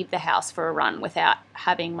don't leave the house for a run without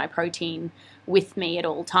having my protein with me at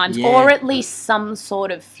all times, or at least some sort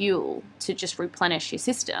of fuel to just replenish your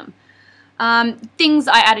system. Things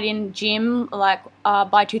I added in gym, like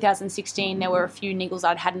by 2016, there were a few niggles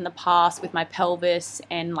I'd had in the past with my pelvis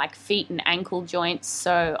and like feet and ankle joints.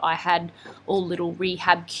 So I had all little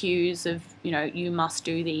rehab cues of, you must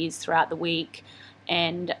do these throughout the week,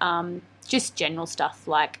 and just general stuff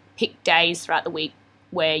like pick days throughout the week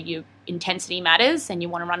where your intensity matters and you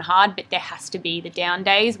want to run hard, but there has to be the down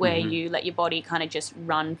days where you let your body kind of just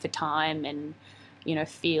run for time and,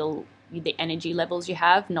 feel the energy levels you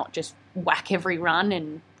have, not just whack every run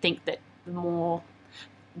and think that the more,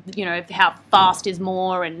 how fast is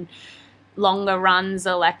more, and longer runs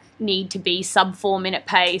are like need to be sub 4 minute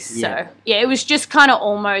pace. So it was just kind of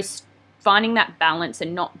almost finding that balance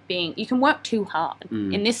and not being, you can work too hard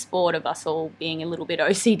in this sport of us all being a little bit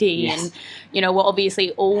OCD and, we're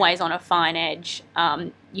obviously always on a fine edge.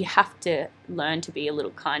 You have to learn to be a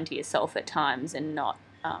little kind to yourself at times and not,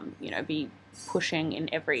 be pushing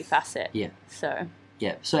in every facet.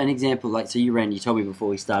 So an example, like, so you told me before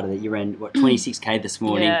we started that you ran 26k this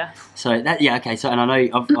morning. So and I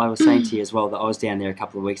know I was saying to you as well that I was down there a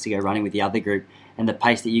couple of weeks ago running with the other group, and the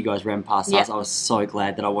pace that you guys ran past us, I was so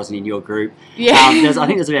glad that I wasn't in your group. I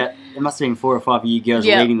think there must have been 4 or 5 of you girls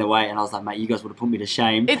leading the way, and I was like, mate, you guys would have put me to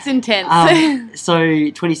shame. It's intense. So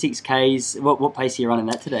 26k's, what pace are you running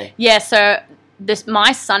that today? So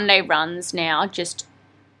my Sunday runs now,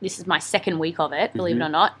 this is my second week of it, believe it or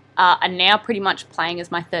not, are now pretty much playing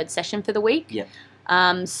as my third session for the week.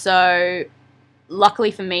 So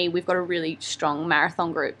luckily for me, we've got a really strong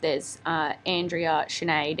marathon group. There's Andrea,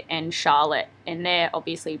 Sinead, and Charlotte, and they're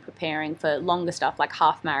obviously preparing for longer stuff like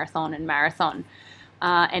half marathon and marathon.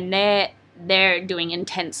 And they're doing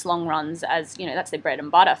intense long runs as, that's their bread and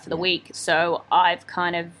butter for the week. So I've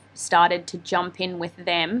kind of started to jump in with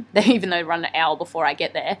them, even though they run an hour before I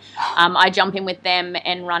get there. I jump in with them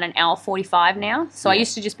and run an hour 45 now. So I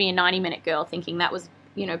used to just be a 90-minute girl thinking that was,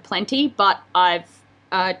 plenty, but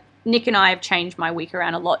Nick and I have changed my week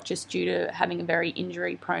around a lot just due to having a very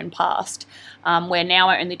injury-prone past, where now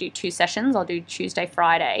I only do 2 sessions. I'll do Tuesday,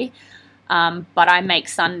 Friday, but I make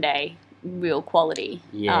Sunday real quality.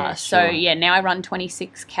 Now I run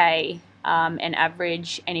 26k and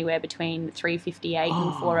average anywhere between 358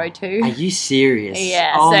 and 402. Are you serious?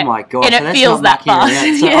 Yeah. My God. And it feels that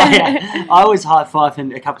fast. So I was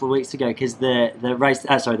high-fiving a couple of weeks ago because the race,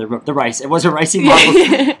 the race, it was a racing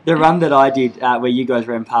model. The run that I did where you guys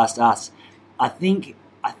ran past us, I think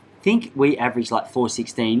we averaged like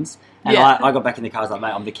 4:16s. And I got back in the car. I was like, mate,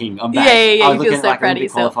 I'm the king. I'm back. I was looking feel so at proud of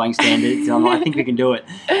yourself. qualifying standards. And I'm like, I think we can do it.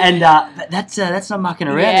 And that's not mucking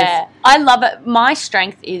around. Yeah, I love it. My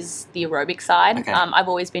strength is the aerobic side. Okay. I've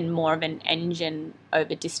always been more of an engine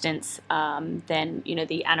over distance than,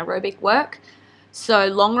 the anaerobic work. So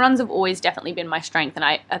long runs have always definitely been my strength. And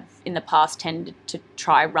I have in the past tended to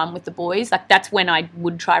try run with the boys. Like that's when I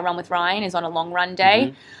would try run with Ryan, is on a long run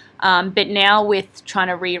day. But now with trying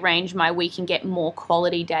to rearrange my week and get more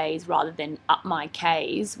quality days rather than up my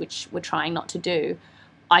Ks, which we're trying not to do,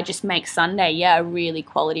 I just make Sunday, a really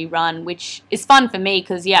quality run, which is fun for me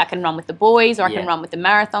because, I can run with the boys or I can run with the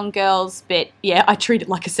marathon girls. But, I treat it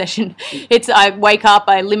like a session. I wake up,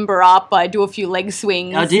 I limber up, I do a few leg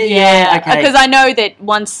swings. Oh, do you? Yeah, okay. Because I know that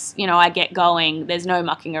once, I get going, there's no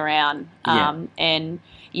mucking around. And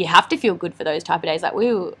you have to feel good for those type of days. Like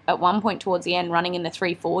we were at one point towards the end running in the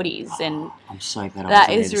 340s, and I'm so glad that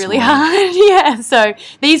is really hard. So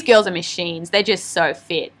these girls are machines. They're just so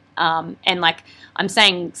fit. And like I'm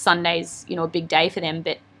saying, Sunday's a big day for them,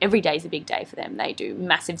 but every day's a big day for them. They do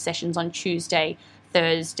massive sessions on Tuesday,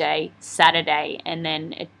 Thursday, Saturday, and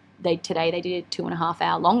then today they did a 2.5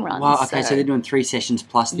 hour long run. Wow, okay, so they're doing 3 sessions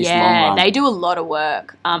plus this long run. Yeah, they do a lot of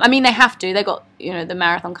work. I mean, they have to. They got, the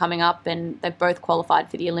marathon coming up, and they've both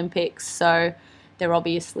qualified for the Olympics, so they're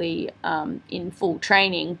obviously in full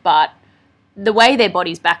training, but the way their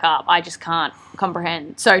bodies back up, I just can't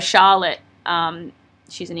comprehend. So Charlotte,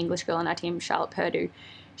 she's an English girl on our team, Charlotte Purdue,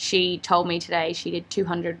 she told me today she did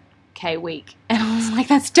 200K week, and I was like,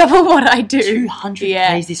 that's double what I do.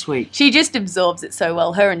 200Ks this week. She just absorbs it so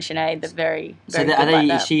well. Her and Sinead, they're very, very good like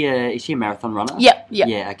that. Is she a marathon runner? Yep.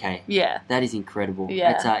 Yeah, okay. Yeah. That is incredible.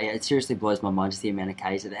 Yeah. It seriously blows my mind just the amount of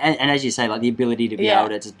Ks. And as you say, like the ability to be able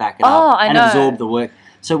to just back it up and absorb the work.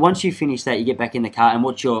 So once you finish that, you get back in the car, and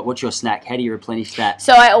what's your snack? How do you replenish that?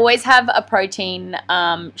 So I always have a protein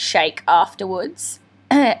shake afterwards,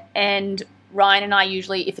 and Ryan and I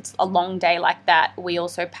usually, if it's a long day like that, we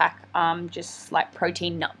also pack just like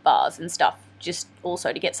protein nut bars and stuff, just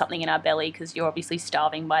also to get something in our belly because you're obviously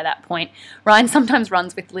starving by that point. Ryan sometimes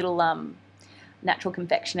runs with little natural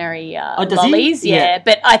confectionery lollies,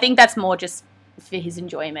 but I think that's more just for his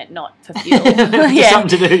enjoyment, not for fuel. Something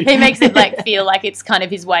to do. He makes it like feel like it's kind of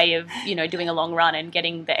his way of doing a long run and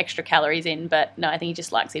getting the extra calories in. But no, I think he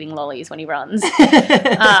just likes eating lollies when he runs.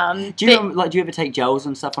 Do you ever take gels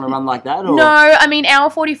and stuff on a run like that? Or? No, I mean hour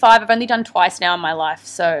 45. I've only done twice now in my life,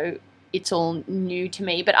 so it's all new to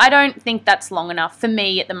me. But I don't think that's long enough for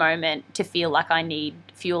me at the moment to feel like I need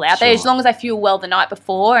fuel out there. As long as I fuel well the night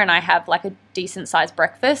before and I have like a decent sized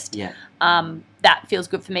breakfast. Yeah. That feels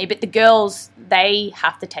good for me. But the girls, they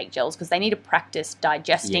have to take gels because they need to practice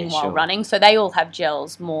digesting while running. So they all have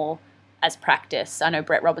gels more as practice. I know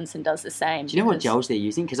Brett Robinson does the same. Do you know what gels they're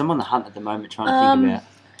using? Because I'm on the hunt at the moment trying to think about.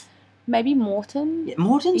 Maybe Morton. Yeah,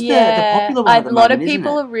 Morton's the popular one at the moment, a lot of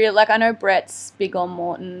people are real. Like I know Brett's big on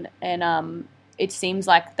Morton, and it seems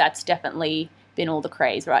like that's definitely been all the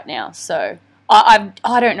craze right now. So I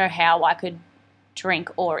don't know how I could drink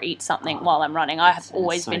or eat something while I'm running. I have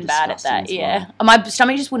always been bad at that. Yeah, my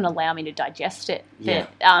stomach just wouldn't allow me to digest it. Yeah.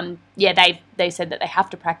 But, they said that they have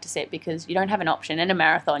to practice it because you don't have an option in a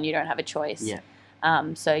marathon. You don't have a choice. Yeah.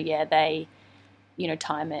 They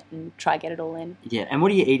time it and try get it all in. Yeah, and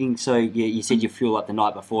what are you eating? So you said you fuel up the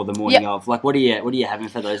night before the morning of. Like, what are you having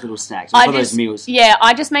for those little snacks or for those meals? Yeah,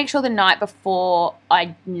 I just make sure the night before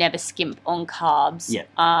I never skimp on carbs. Yeah.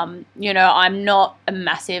 I'm not a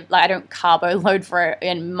massive I don't carbo load for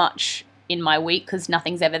much in my week because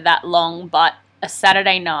nothing's ever that long. But a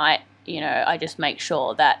Saturday night, I just make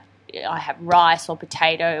sure that I have rice or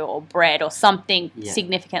potato or bread or something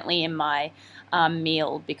significantly in my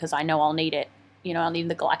meal because I know I'll need it. I'll need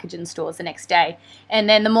the glycogen stores the next day. And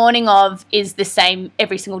then the morning of is the same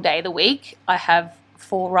every single day of the week. I have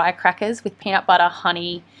 4 rye crackers with peanut butter,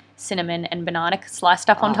 honey, cinnamon, and banana sliced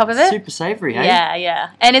up on top of it. Super savoury, hey? Yeah.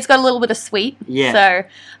 And it's got a little bit of sweet. Yeah.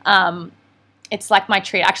 So it's like my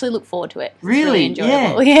treat. I actually look forward to it. It's really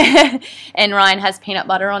enjoyable. Yeah. And Ryan has peanut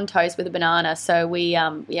butter on toast with a banana. So we do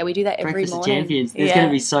that every Breakfast morning. Of champions. There's going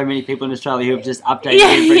to be so many people in Australia who have just updated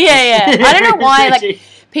their breakfast. Yeah. I don't know why.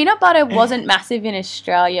 Peanut butter wasn't massive in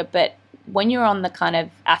Australia, but when you're on the kind of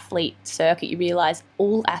athlete circuit, you realise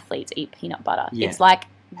all athletes eat peanut butter. Yeah. It's like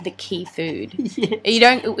the key food. Yes.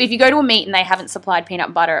 If you go to a meet and they haven't supplied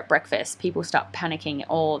peanut butter at breakfast, people start panicking,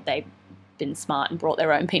 or they've been smart and brought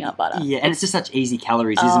their own peanut butter. Yeah, and it's just such easy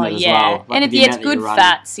calories, isn't it, as well? Like and it's good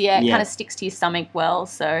fats. Yeah, it kind of sticks to your stomach well,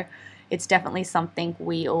 so it's definitely something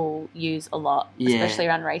we all use a lot, especially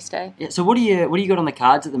around race day. Yeah. So what do you got on the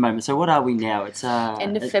cards at the moment? So what are we now? It's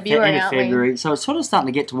end of February. So it's sort of starting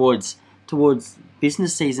to get towards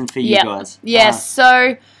business season for you guys. Yeah.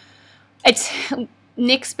 So it's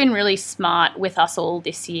Nick's been really smart with us all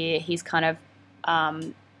this year. He's kind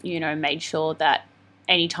of made sure that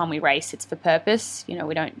anytime we race, it's for purpose.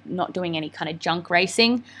 We're not doing any kind of junk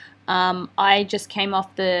racing. I just came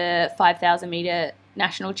off the 5,000 meter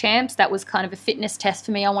national champs. That was kind of a fitness test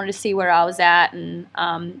for me. I wanted to see where I was at, and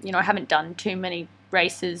I haven't done too many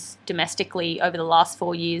races domestically over the last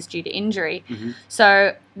 4 years due to injury. Mm-hmm.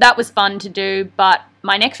 So that was fun to do. But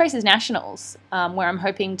my next race is nationals, where I'm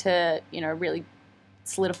hoping to really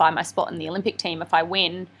solidify my spot in the Olympic team. If I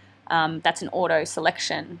win, that's an auto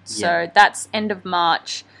selection. So that's end of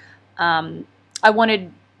March. I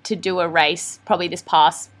wanted to do a race probably this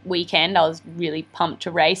past weekend. I was really pumped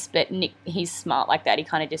to race, but Nick, he's smart like that. He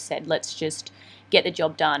kind of just said, let's just get the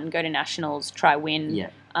job done, go to nationals, try win,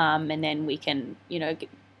 and then we can,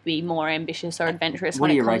 be more ambitious or adventurous. What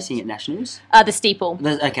are you racing at nationals? The steeple.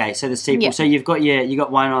 Okay, so the steeple. Yep. So you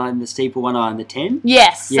got one eye on the steeple, one eye on the 10?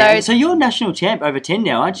 Yes. Yeah. So you're national champ over 10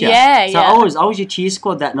 now, aren't you? Yeah, so I was your cheer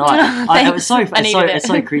squad that night. It's so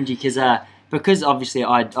cringy because obviously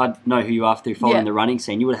I know who you are through following the running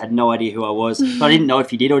scene. You would have had no idea who I was, but I didn't know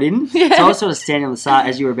if you did or didn't. So I was sort of standing on the start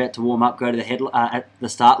as you were about to warm up, go to the at the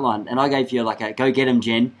start line, and I gave you like a go get him,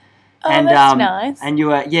 Jen. Oh, that's nice. And you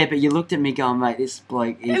were, but you looked at me going, mate, this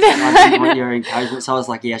bloke, I didn't want your encouragement. So I was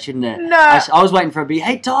like, I shouldn't have. No. I was waiting for a big,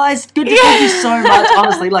 hey, Ty's, good to see you so much.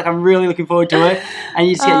 Honestly, like, I'm really looking forward to it. And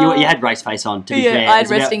you just you had race face on, to be fair. I had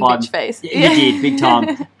resting bitch face. You did, big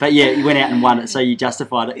time. But you went out and won it, so you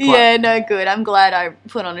justified it. Yeah, no, good. I'm glad I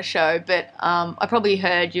put on a show, but I probably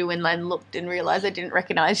heard you and then looked and realised I didn't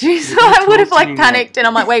recognise you, so I would have panicked and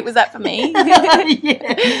I'm like, wait, was that for me?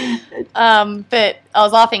 But I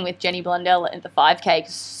was laughing with Jenny Blundell at the 5K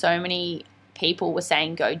because so many people were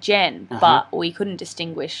saying go Jen, but we couldn't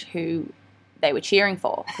distinguish who they were cheering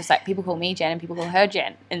for because like people call me Jen and people call her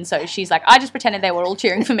Jen, and so she's like, I just pretended they were all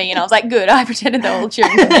cheering for me, and I was like, good, I pretended they were all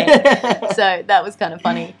cheering for me. So that was kind of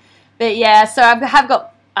funny. But yeah, so I have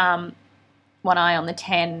got one eye on the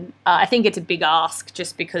 10. I think it's a big ask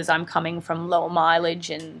just because I'm coming from lower mileage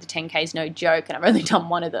and the 10K is no joke and I've only done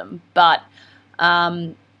one of them, but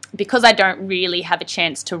because I don't really have a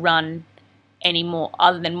chance to run any more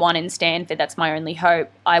other than one in Stanford, that's my only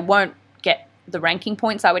hope, I won't get the ranking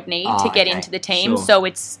points I would need to get into the team. Sure. So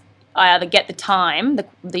I either get the time,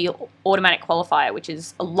 the automatic qualifier, which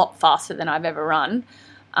is a lot faster than I've ever run,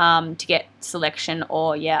 to get selection,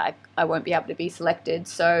 or I won't be able to be selected.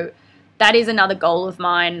 So that is another goal of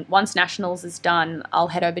mine. Once nationals is done, I'll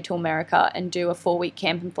head over to America and do a 4-week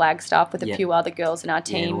camp in Flagstaff with a few other girls in our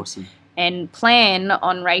team. Yeah, awesome. And plan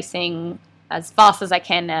on racing as fast as I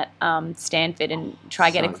can at Stanford and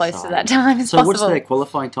try getting close to that time as possible. So what's the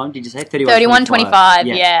qualifying time, did you say? 31:25,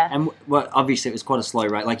 yeah. And obviously it was quite a slow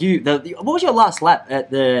rate. Like what was your last lap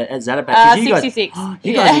at Zatopek? 66.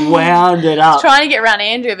 You guys wound it up. Trying to get around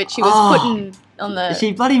Andrea, but she was putting on the...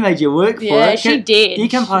 She bloody made you work for it. Yeah, she did. You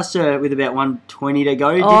come past her with about 120 to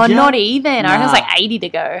go, did you? Not even. I reckon it was like 80 to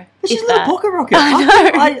go. But she's a little pocket rocket.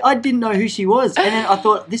 I didn't know who she was. And then I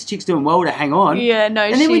thought, this chick's doing well to hang on. Yeah, no,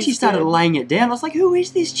 And then when she started laying it down, I was like, who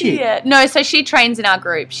is this chick? Yeah, no, so she trains in our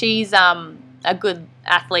group. She's a good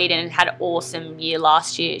athlete and had an awesome year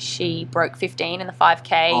last year. She broke 15 in the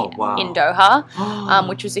 5K in Doha,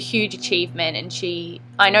 which was a huge achievement. And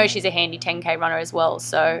I know she's a handy 10K runner as well.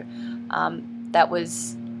 So I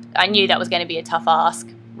knew that was going to be a tough ask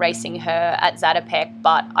racing her at Zatopek,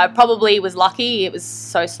 but I probably was lucky. It was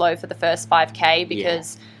so slow for the first 5K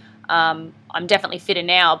because I'm definitely fitter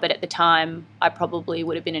now, but at the time I probably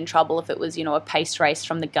would have been in trouble if it was, a pace race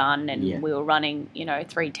from the gun and we were running,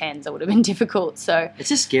 3:10s. It would have been difficult. So it's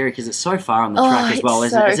just scary because it's so far on the track as well,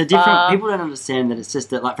 isn't it? It's a different. People don't understand that it's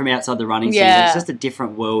just that, like from outside the running season, it's just a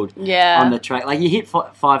different world on the track. Like you hit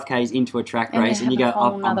 5Ks into a track race and you go,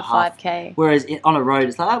 I'm half. 5K. Whereas on a road,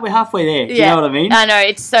 it's like, we're halfway there. Do you know what I mean? I know.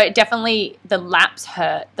 It's so definitely the laps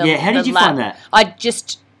hurt. How did you find that? I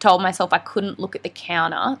just told myself I couldn't look at the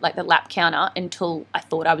counter, like the lap counter, until I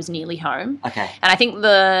thought I was nearly home. Okay. And I think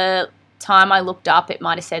the time I looked up, it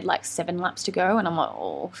might have said like 7 laps to go, and I'm like,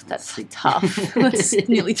 oh, that's tough. That's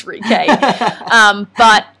nearly 3K.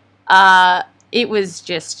 But it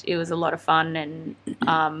was a lot of fun, and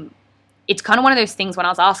it's kind of one of those things when I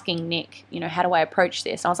was asking Nick, how do I approach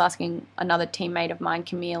this? I was asking another teammate of mine,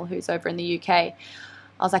 Camille, who's over in the UK. I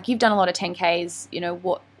was like, you've done a lot of 10Ks,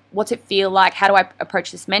 what's it feel like? How do I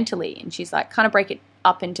approach this mentally? And she's like, kind of break it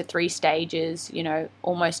up into 3 stages,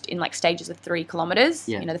 almost in like stages of 3 kilometers.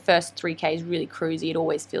 Yeah. The first 3K is really cruisy. It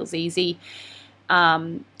always feels easy.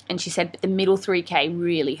 And she said, but the middle 3K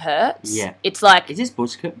really hurts. Yeah. It's like... Is this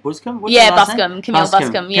Buscombe? Buscombe. Camille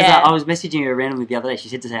Buscombe, yeah. I was messaging her randomly the other day. She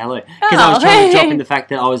said to say hello. Because I was trying to drop in the fact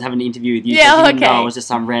that I was having an interview with you. Yeah, so she didn't know I was just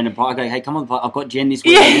some random... I go, hey, come on, I've got Jen this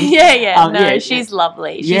weekend. Yeah. She's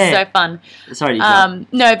lovely. She's so fun. Sorry.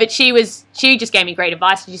 No, but she just gave me great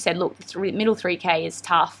advice. She said, look, the middle 3K is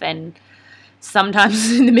tough, and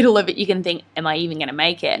sometimes in the middle of it you can think, am I even going to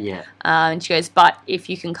make it? Yeah. And she goes, but if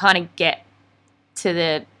you can kind of get to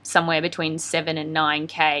the somewhere between 7 and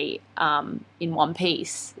 9K in one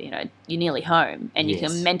piece, you know, you're nearly home, and you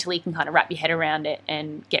can mentally kind of wrap your head around it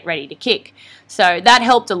and get ready to kick. So that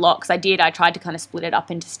helped a lot, because I tried to kind of split it up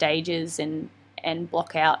into stages and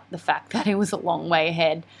block out the fact that it was a long way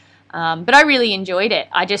ahead. But I really enjoyed it.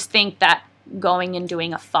 I just think that going and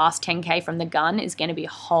doing a fast 10K from the gun is going to be a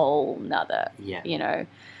whole nother, you know,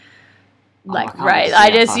 like, right.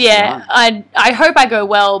 I hope I go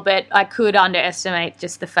well, but I could underestimate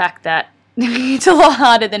just the fact that it's a lot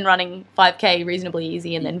harder than running 5K reasonably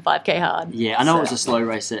easy and then 5K hard. Yeah, I know it was a slow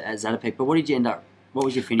race at Zatopek, but what did you end up, what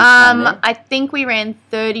was your finish time there? I think we ran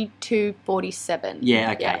 32:47.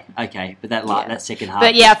 Yeah, okay. But that second half.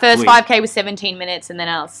 But yeah, first 5K was 17 minutes, and then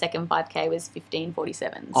our second 5K was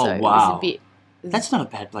 15:47. Oh, so wow. It was a bit. That's not a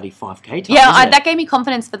bad bloody 5K time. Yeah, that gave me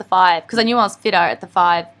confidence for the 5, because I knew I was fitter at the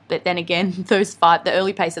 5. But then again, the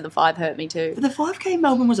early pace of the 5 hurt me too. But the 5K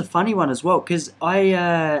Melbourne was a funny one as well, because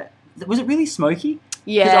was it really smoky?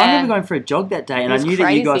 Yeah. Because I remember going for a jog that day, and I knew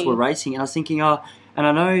that you guys were racing, and I was thinking, and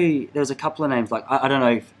I know there was a couple of names, like, I don't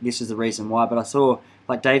know if this is the reason why, but I saw,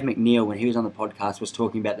 like, Dave McNeil, when he was on the podcast, was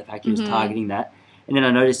talking about the fact he was targeting that. And then I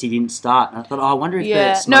noticed he didn't start, and I thought, I wonder if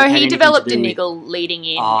the smoke had he anything developed to do a with... niggle leading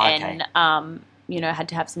in, and you know, had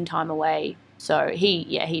to have some time away, so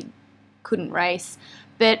he couldn't race.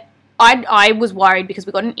 But I was worried, because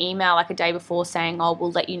we got an email like a day before saying,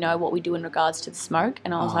 we'll let you know what we do in regards to the smoke,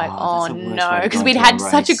 and I was like, no, because we'd had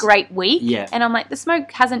such a great week, and I'm like, the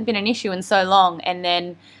smoke hasn't been an issue in so long. And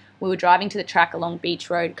then we were driving to the track along Beach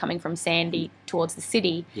Road coming from Sandy towards the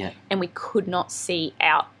city, and we could not see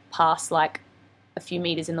out past like a few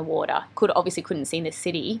metres in the water. Obviously couldn't see the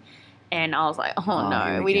city. And I was like,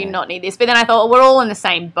 no, we do not need this. But then I thought, we're all in the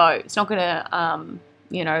same boat. It's not going to,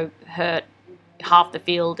 hurt half the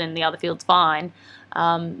field and the other field's fine.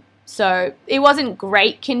 So it wasn't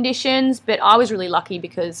great conditions, but I was really lucky,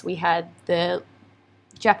 because we had the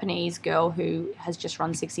Japanese girl who has just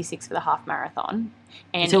run 66 for the half marathon.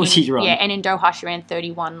 And she's run. Yeah, and in Doha she ran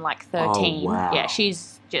 31:13. Oh, wow. Yeah,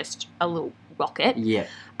 she's just a little rocket. Yeah.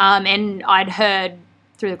 And I'd heard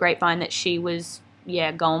through the grapevine that she was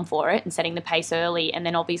going for it and setting the pace early. And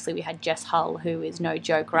then obviously we had Jess Hull, who is no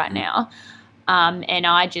joke right now. And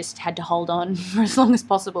I just had to hold on for as long as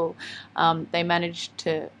possible. They managed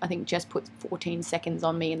to, I think Jess put 14 seconds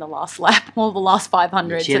on me in the last lap, or the last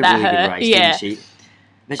 500. She had a really good race, didn't she?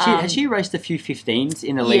 But has she raced a few 15s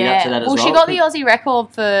in the lead up to that as well? Well, she got the Aussie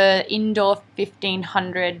record for indoor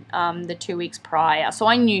 1500 the 2 weeks prior, so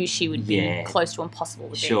I knew she would be close to impossible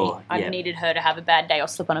to beat. I needed her to have a bad day or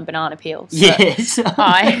slip on a banana peel. So yes.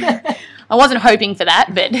 I wasn't hoping for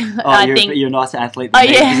that, but I think... You're a nicer athlete than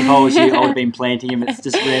me, because if I was you, I would have been planting him at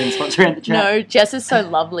just random spots around the track. No, Jess is so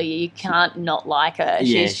lovely. You can't not like her.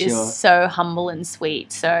 She's just so humble and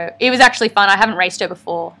sweet. So it was actually fun. I haven't raced her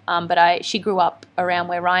before, but she grew up around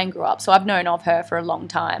where Ryan grew up, so I've known of her for a long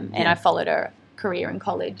time, and I followed her career in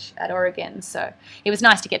college at Oregon. So it was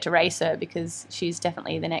nice to get to race her, because she's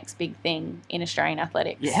definitely the next big thing in Australian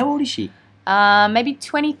athletics. Yeah, how old is she? Maybe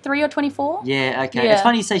 23 or 24. Yeah, okay. Yeah. It's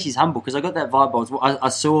funny you say she's humble, because I got that vibe. I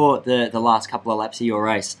saw the last couple of laps of your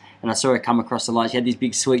race, and I saw her come across the line. She had this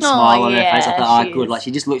big sweet smile on her face. I thought, good. Like,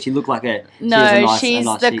 she looked like a...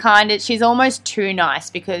 She's almost too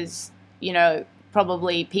nice, because, you know,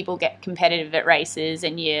 probably people get competitive at races,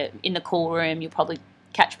 and you're in the cool room, you'll probably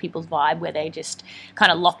catch people's vibe where they just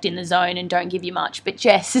kind of locked in the zone and don't give you much. But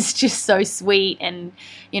Jess is just so sweet, and,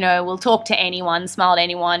 you know, will talk to anyone, smile at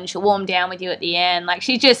anyone. She'll warm down with you at the end. Like,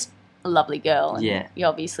 she's just a lovely girl. And you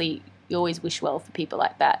always wish well for people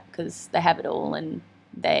like that, because they have it all, and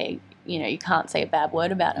they, you know, you can't say a bad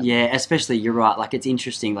word about them. Yeah, especially, you're right. Like, it's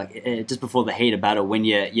interesting. Like, just before the heat of battle, when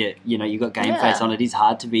you got game face on, it is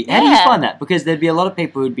hard to be. How do you find that? Because there'd be a lot of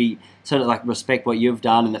people who'd be sort of like respect what you've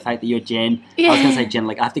done, and the fact that you're Jen. I was going to say Jen.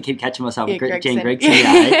 Like, I have to keep catching myself. Jen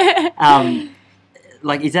Gregson.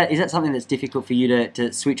 Like, is that something that's difficult for you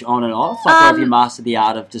to switch on and off? Like, or have you mastered the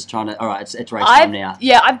art of just trying to, all right, it's race time now?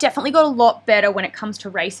 Yeah, I've definitely got a lot better when it comes to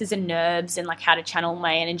races and nerves, and like how to channel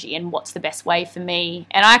my energy and what's the best way for me.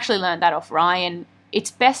 And I actually learned that off Ryan. It's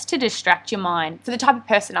best to distract your mind. For the type of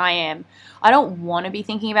person I am, I don't want to be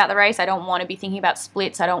thinking about the race. I don't want to be thinking about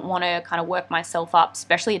splits. I don't want to kind of work myself up,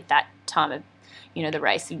 especially at that time of, you know, the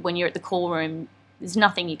race. When you're at the call room, there's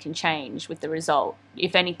nothing you can change with the result.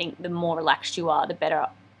 If anything, the more relaxed you are, the better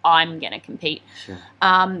I'm going to compete. Sure.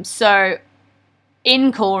 So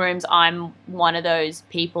in call rooms, I'm one of those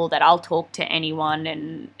people that I'll talk to anyone,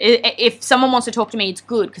 and if someone wants to talk to me, it's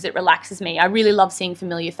good, because it relaxes me. I really love seeing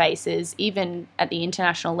familiar faces. Even at the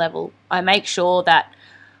international level, I make sure that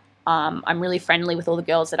I'm really friendly with all the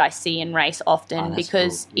girls that I see in race often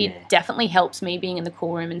because cool. Yeah. it definitely helps me being in the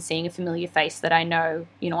cool room and seeing a familiar face that I know,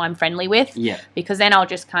 I'm friendly with. Yeah. Because then I'll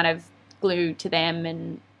just kind of glue to them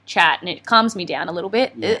and chat, and it calms me down a little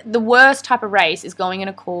bit. Yeah. The worst type of race is going in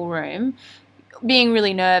a cool room, being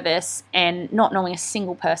really nervous and not knowing a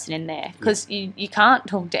single person in there because you can't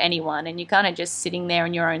talk to anyone and you're kind of just sitting there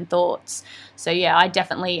in your own thoughts. So, yeah,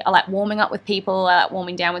 I like warming up with people, I like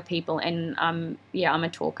warming down with people, and I'm a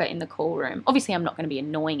talker in the cool room. Obviously, I'm not going to be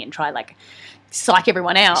annoying and try like psych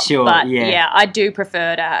everyone out. Sure, but yeah. I do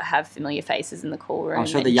prefer to have familiar faces in the cool room. I'm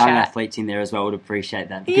sure the young athletes in there as well would appreciate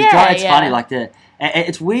that. Because it's funny, like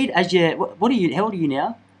it's weird as how old are you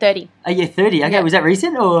now? 30. Oh, yeah, 30. Okay, was that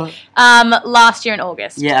recent or? Last year in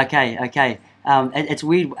August. Yeah, okay. It's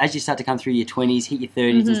weird as you start to come through your 20s, hit your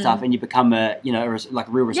 30s and stuff, and you become a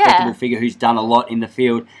real respectable figure who's done a lot in the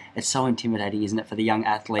field. It's so intimidating, isn't it, for the young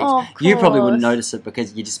athletes? Oh, of course. You probably wouldn't notice it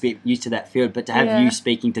because you just be used to that field, but to have you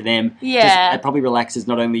speaking to them, it probably relaxes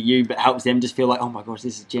not only you, but helps them just feel like, oh my gosh,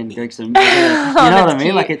 this is Jen Gregson. You know what I mean?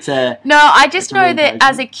 Cute. Like it's a... No, I just know that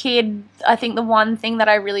as a kid, I think the one thing that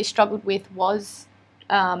I really struggled with was...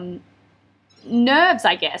 nerves,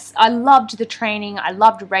 I guess. I loved the training, I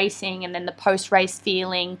loved racing, and then the post-race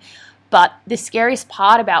feeling, but the scariest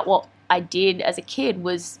part about what I did as a kid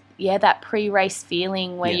was that pre-race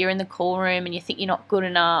feeling where you're in the cool room and you think you're not good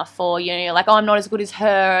enough, or you're like, oh, I'm not as good as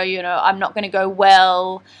her, I'm not going to go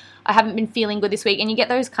well, I haven't been feeling good this week, and you get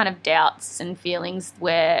those kind of doubts and feelings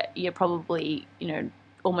where you're probably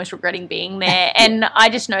almost regretting being there. And I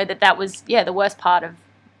just know that was the worst part of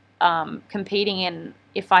competing. And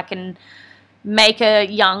if I can make a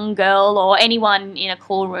young girl or anyone in a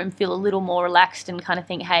cool room feel a little more relaxed and kind of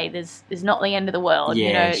think, hey, there's not the end of the world.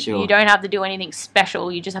 Sure. You don't have to do anything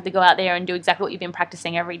special. You just have to go out there and do exactly what you've been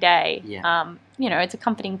practicing every day. Yeah. It's a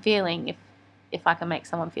comforting feeling if I can make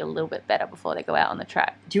someone feel a little bit better before they go out on the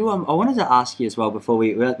track. Do you, I wanted to ask you as well before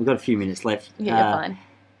we've got a few minutes left. Yeah, you're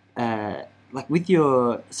fine. Like with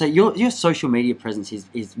your social media presence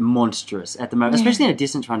is monstrous at the moment, especially in a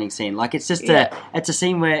distance running scene. Like it's just it's a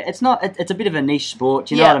scene where it's a bit of a niche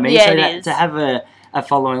sport. You know what I mean? Yeah, so it is. To have a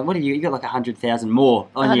following, what do you got like 100,000 more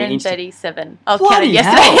on your Instagram? 137. I counted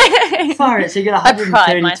yesterday. Far so you got 130 I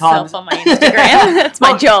pride myself times on my Instagram. That's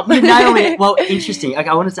my job. You nailed it. Well, interesting. Okay,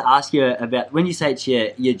 I wanted to ask you about when you say it's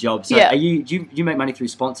your job. So do you make money through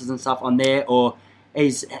sponsors and stuff on there, or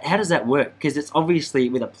how does that work? Because it's obviously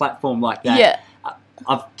with a platform like that. Yeah.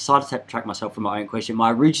 I've decided to track myself from my own question.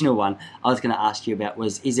 My original one I was going to ask you about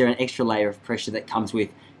was, is there an extra layer of pressure that comes with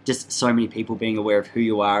just so many people being aware of who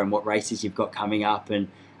you are and what races you've got coming up, and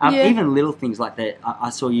even little things like that. I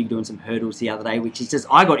saw you doing some hurdles the other day, which is just,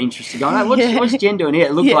 I got interested going, oh, what's Jen doing here?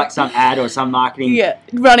 It looked like some ad or some marketing. Yeah,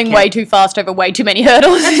 running way too fast over way too many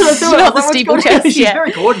hurdles. That's what I thought. Not the steeplechase. She's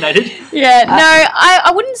very coordinated. Yeah, no,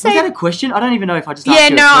 I wouldn't say... Was that a question? I don't even know if I just asked you a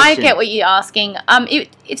question. Yeah, no, I get what you're asking.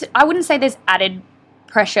 I wouldn't say there's added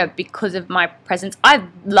pressure because of my presence. I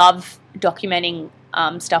love documenting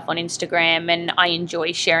stuff on Instagram, and I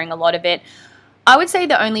enjoy sharing a lot of it. I would say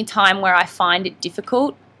the only time where I find it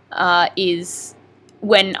difficult is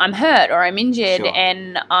when I'm hurt or I'm injured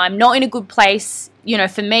and I'm not in a good place,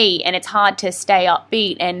 for me, and it's hard to stay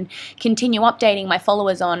upbeat and continue updating my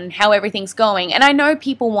followers on how everything's going. And I know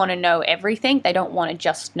people want to know everything. They don't want to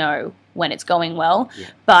just know when it's going well. Yeah.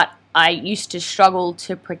 But I used to struggle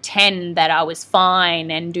to pretend that I was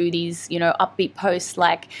fine and do these, upbeat posts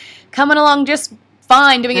like, coming along just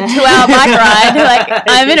fine, doing a 2-hour bike ride. Like,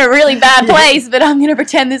 I'm in a really bad place, but I'm going to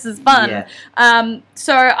pretend this is fun. Yeah.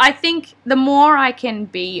 So I think the more I can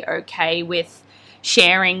be okay with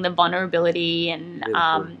sharing the vulnerability and,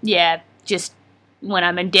 just when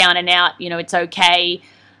I'm down and out, it's okay.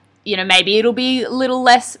 Maybe it'll be a little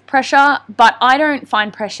less pressure, but I don't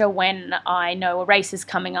find pressure when I know a race is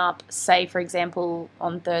coming up. Say, for example,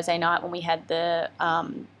 on Thursday night when we had the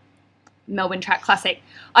Melbourne Track Classic,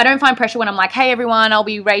 I don't find pressure when I'm like, hey, everyone, I'll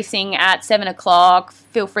be racing at 7 o'clock.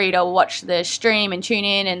 Feel free to watch the stream and tune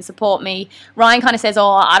in and support me. Ryan kind of says,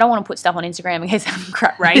 I don't want to put stuff on Instagram in case I'm a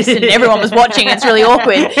crap race and everyone was watching. It's really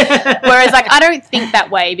awkward. Whereas, I don't think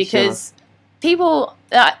that way because people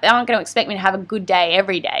aren't going to expect me to have a good day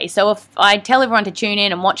every day. So if I tell everyone to tune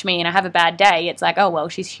in and watch me and I have a bad day, it's like, oh, well,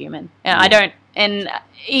 she's human. And I don't, and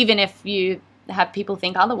even if you have people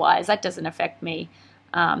think otherwise, that doesn't affect me.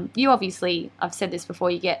 You obviously, I've said this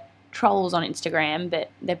before, you get trolls on Instagram, but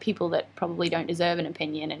they're people that probably don't deserve an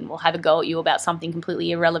opinion and will have a go at you about something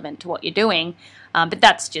completely irrelevant to what you're doing. But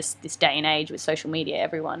that's just this day and age with social media.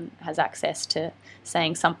 Everyone has access to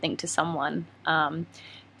saying something to someone.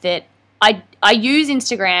 That I use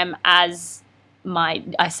Instagram as my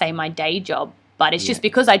day job, But it's just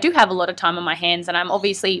because I do have a lot of time on my hands, and I'm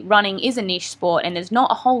obviously, running is a niche sport, and there's not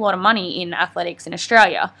a whole lot of money in athletics in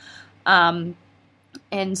Australia. And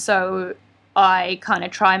so I kind of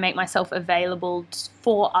try and make myself available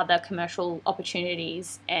for other commercial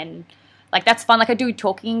opportunities, and like that's fun. Like I do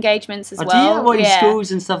talking engagements as well. Do you? What, in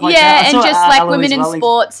schools and stuff like that? Yeah, and just like women in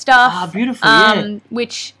sports stuff. Ah, beautiful,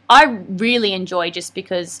 which I really enjoy just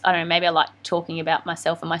because, I don't know, maybe I like talking about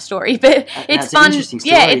myself and my story, but it's fun.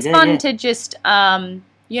 It's fun to just,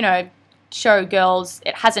 you know, show girls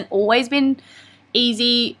it hasn't always been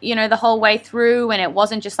easy, you know, the whole way through, and it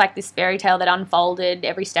wasn't just like this fairy tale that unfolded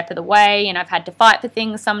every step of the way, and I've had to fight for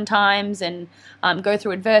things sometimes and go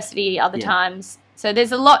through adversity other times. So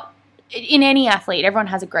there's a lot. In any athlete, everyone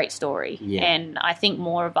has a great story, and I think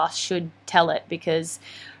more of us should tell it, because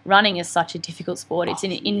running is such a difficult sport. It's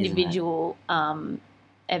an individual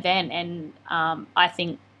event, and I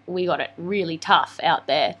think we got it really tough out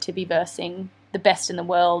there to be versing the best in the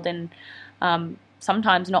world, and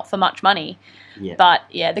sometimes not for much money. But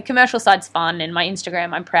the commercial side's fun, and my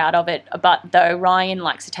Instagram, I'm proud of it. But though Ryan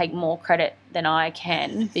likes to take more credit than I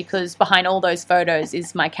can, because behind all those photos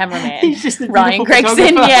is my cameraman, Ryan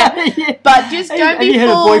Gregson. But just don't be fooled. Have you heard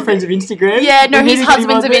of boyfriends of Instagram? Yeah, no, he's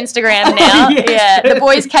husbands of Instagram now. The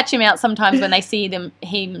boys catch him out sometimes when they see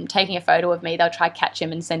him taking a photo of me. They'll try to catch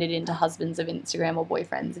him and send it into husbands of Instagram or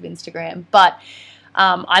boyfriends of Instagram. But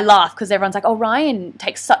I laugh because everyone's like, oh, Ryan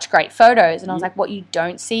takes such great photos. And I was like, what you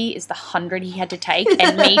don't see is the 100 he had to take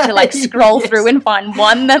and me to like scroll through and find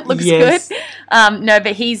one that looks good. No,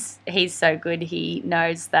 but he's so good. He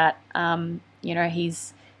knows that, you know,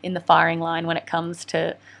 he's in the firing line when it comes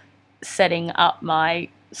to setting up my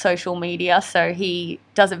social media, so he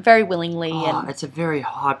does it very willingly. And it's a very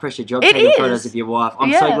high pressure job taking photos of your wife.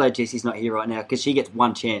 I'm so glad Jessie's not here right now, because she gets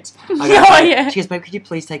one chance. She goes, babe, could you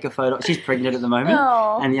please take a photo? She's pregnant at the moment,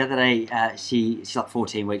 and the other day she's like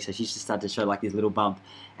 14 weeks, so she's just started to show like this little bump.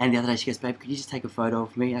 And the other day she goes, babe, could you just take a photo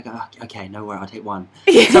of me? I go, oh, okay, no worry, I'll take one.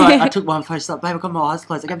 So I took one photo. She's like, babe, I've got my eyes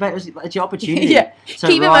closed. I go, babe, it's your opportunity. So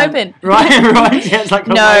keep them open. Ryan sounds like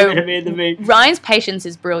a man to me. Ryan's patience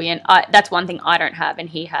is brilliant. That's one thing I don't have, and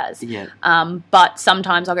he has. But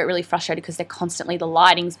sometimes I'll get really frustrated because the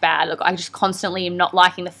lighting's bad. Look, I just constantly am not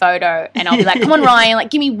liking the photo, and I'll be like, come on, Ryan, like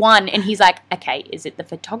give me one. And he's like, okay, is it the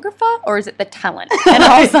photographer or is it the talent? And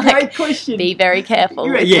I was like, great question. Be very careful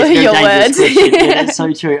with your words. That's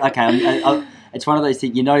so true. Okay, it's one of those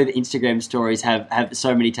things, you know, the Instagram stories have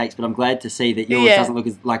so many takes, but I'm glad to see that yours doesn't look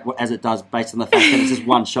as it does based on the fact that it's just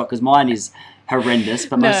one shot, because mine is horrendous,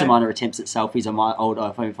 but most of mine are attempts at selfies on my old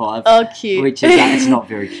iPhone 5. Oh, cute. Which is, it's not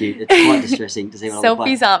very cute. It's quite distressing to see what I look like.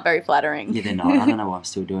 Selfies aren't very flattering. Yeah, they're not. I don't know why I'm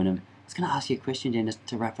still doing them. I was going to ask you a question, Jen,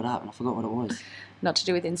 to wrap it up, and I forgot what it was. Not to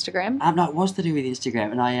do with Instagram? No, it was to do with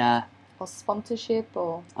Instagram, and I... or sponsorship,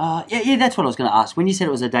 or... yeah, that's what I was going to ask. When you said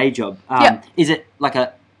it was a day job, is it like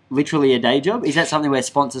literally a day job? Is that something where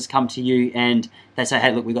sponsors come to you and they say,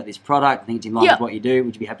 hey, look, we got this product, I think it's in line with what you do,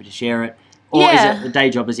 would you be happy to share it? Or is it a day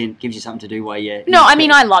job as in gives you something to do while you're... No, I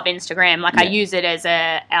mean, I love Instagram. Like, I use it as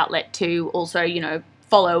an outlet to also, you know,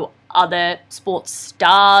 follow other sports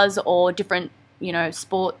stars or different, you know,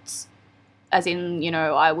 sports, as in, you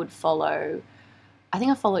know, I would follow... I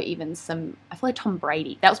think I follow Tom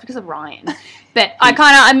Brady. That was because of Ryan. But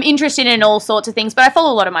I'm interested in all sorts of things, but I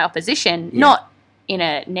follow a lot of my opposition, not in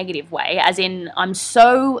a negative way, as in I'm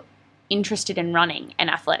so interested in running and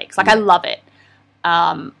athletics. Like, I love it.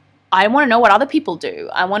 I want to know what other people do.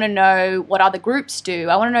 I want to know what other groups do.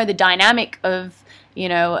 I want to know the dynamic of, you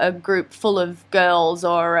know, a group full of girls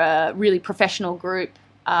or a really professional group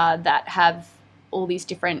that have all these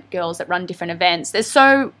different girls that run different events. There's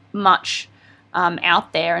so much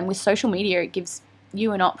out there, and with social media it gives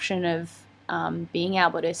you an option of being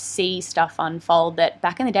able to see stuff unfold that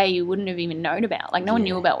back in the day you wouldn't have even known about. Like, no one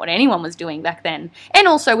knew about what anyone was doing back then. And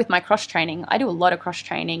also with my cross training, I do a lot of cross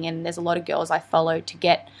training, and there's a lot of girls I follow to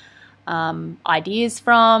get ideas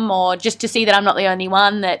from, or just to see that I'm not the only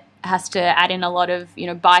one that has to add in a lot of, you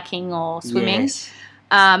know, biking or swimming.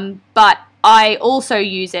 But I also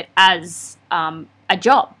use it as a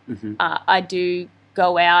job. I do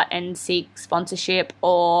go out and seek sponsorship,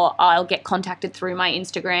 or I'll get contacted through my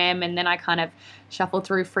Instagram, and then I kind of shuffle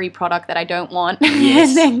through free product that I don't want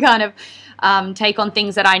and then kind of take on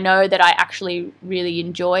things that I know that I actually really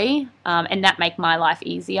enjoy, and that make my life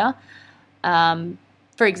easier.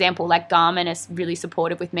 For example, like Garmin is really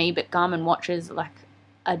supportive with me, but Garmin watches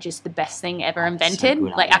are just the best thing ever invented. So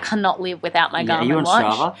good, I cannot live without my Garmin are you on watch.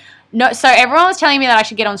 Strava? No, so everyone was telling me that I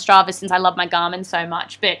should get on Strava since I love my Garmin so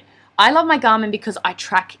much, but I love my Garmin because I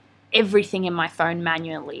track everything in my phone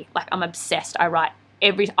manually. Like, I'm obsessed. I write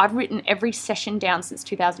I've written every session down since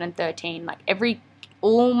 2013, like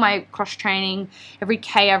all my cross training, every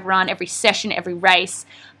K I've run, every session, every race,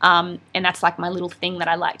 and that's like my little thing that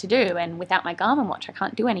I like to do. And without my Garmin watch, I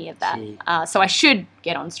can't do any of that. So I should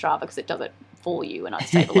get on Strava because it does it for you, and I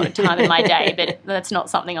save a lot of time in my day. But that's not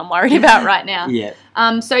something I'm worried about right now. Yeah.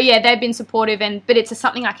 So yeah, they've been supportive, but it's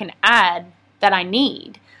something I can add that I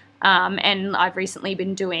need. And I've recently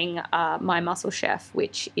been doing My Muscle Chef,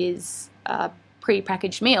 which is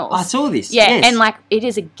pre-packaged meals. I saw this. Yeah, yes. and like it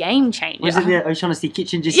is a game changer. Was it the O'Shaughnessy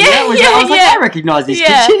kitchen just Yeah, here? yeah, I was like, yeah. I recognise this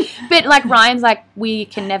kitchen. But like Ryan's like, we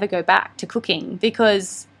can never go back to cooking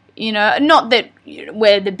because, not that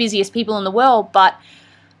we're the busiest people in the world, but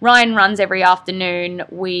Ryan runs every afternoon.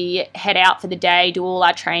 We head out for the day, do all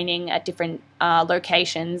our training at different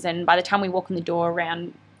locations, and by the time we walk in the door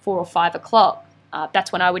around 4 or 5 o'clock,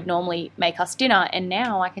 that's when I would normally make us dinner, and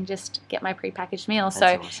now I can just get my prepackaged meal.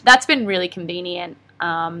 So awesome. That's been really convenient.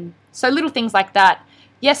 So little things like that.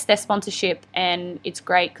 Yes, they're sponsorship, and it's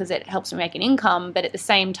great because it helps me make an income, but at the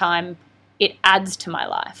same time, it adds to my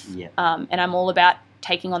life. Yeah. And I'm all about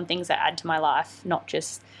taking on things that add to my life, not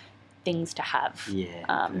just things to have.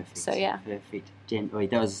 Yeah, perfect. So yeah. Perfect. Jen,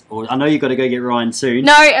 that was. I know you've got to go get Ryan soon.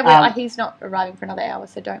 No, he's not arriving for another hour,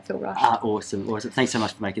 so don't feel rushed. Awesome. Thanks so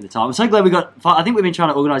much for making the time. I'm so glad we got. I think we've been trying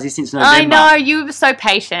to organise this since November. I know, you were so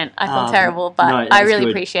patient. I feel terrible, but no, I really good.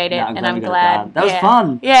 appreciate it, No, and I'm we got it glad. done. That was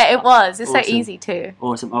fun. Yeah, it was. It's Awesome. so easy too.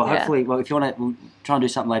 Awesome. Oh, Yeah. hopefully, if you want to, we'll try and do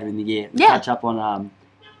something later in the year. Yeah. Catch up on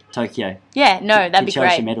Tokyo. Yeah, no, that'd be Show us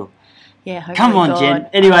great. your medal. Yeah, hopefully. Come on, God. Jen.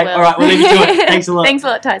 Anyway, I will. all right, we'll leave you to it. Thanks a lot. Thanks a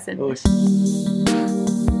lot, Tyson. Awesome.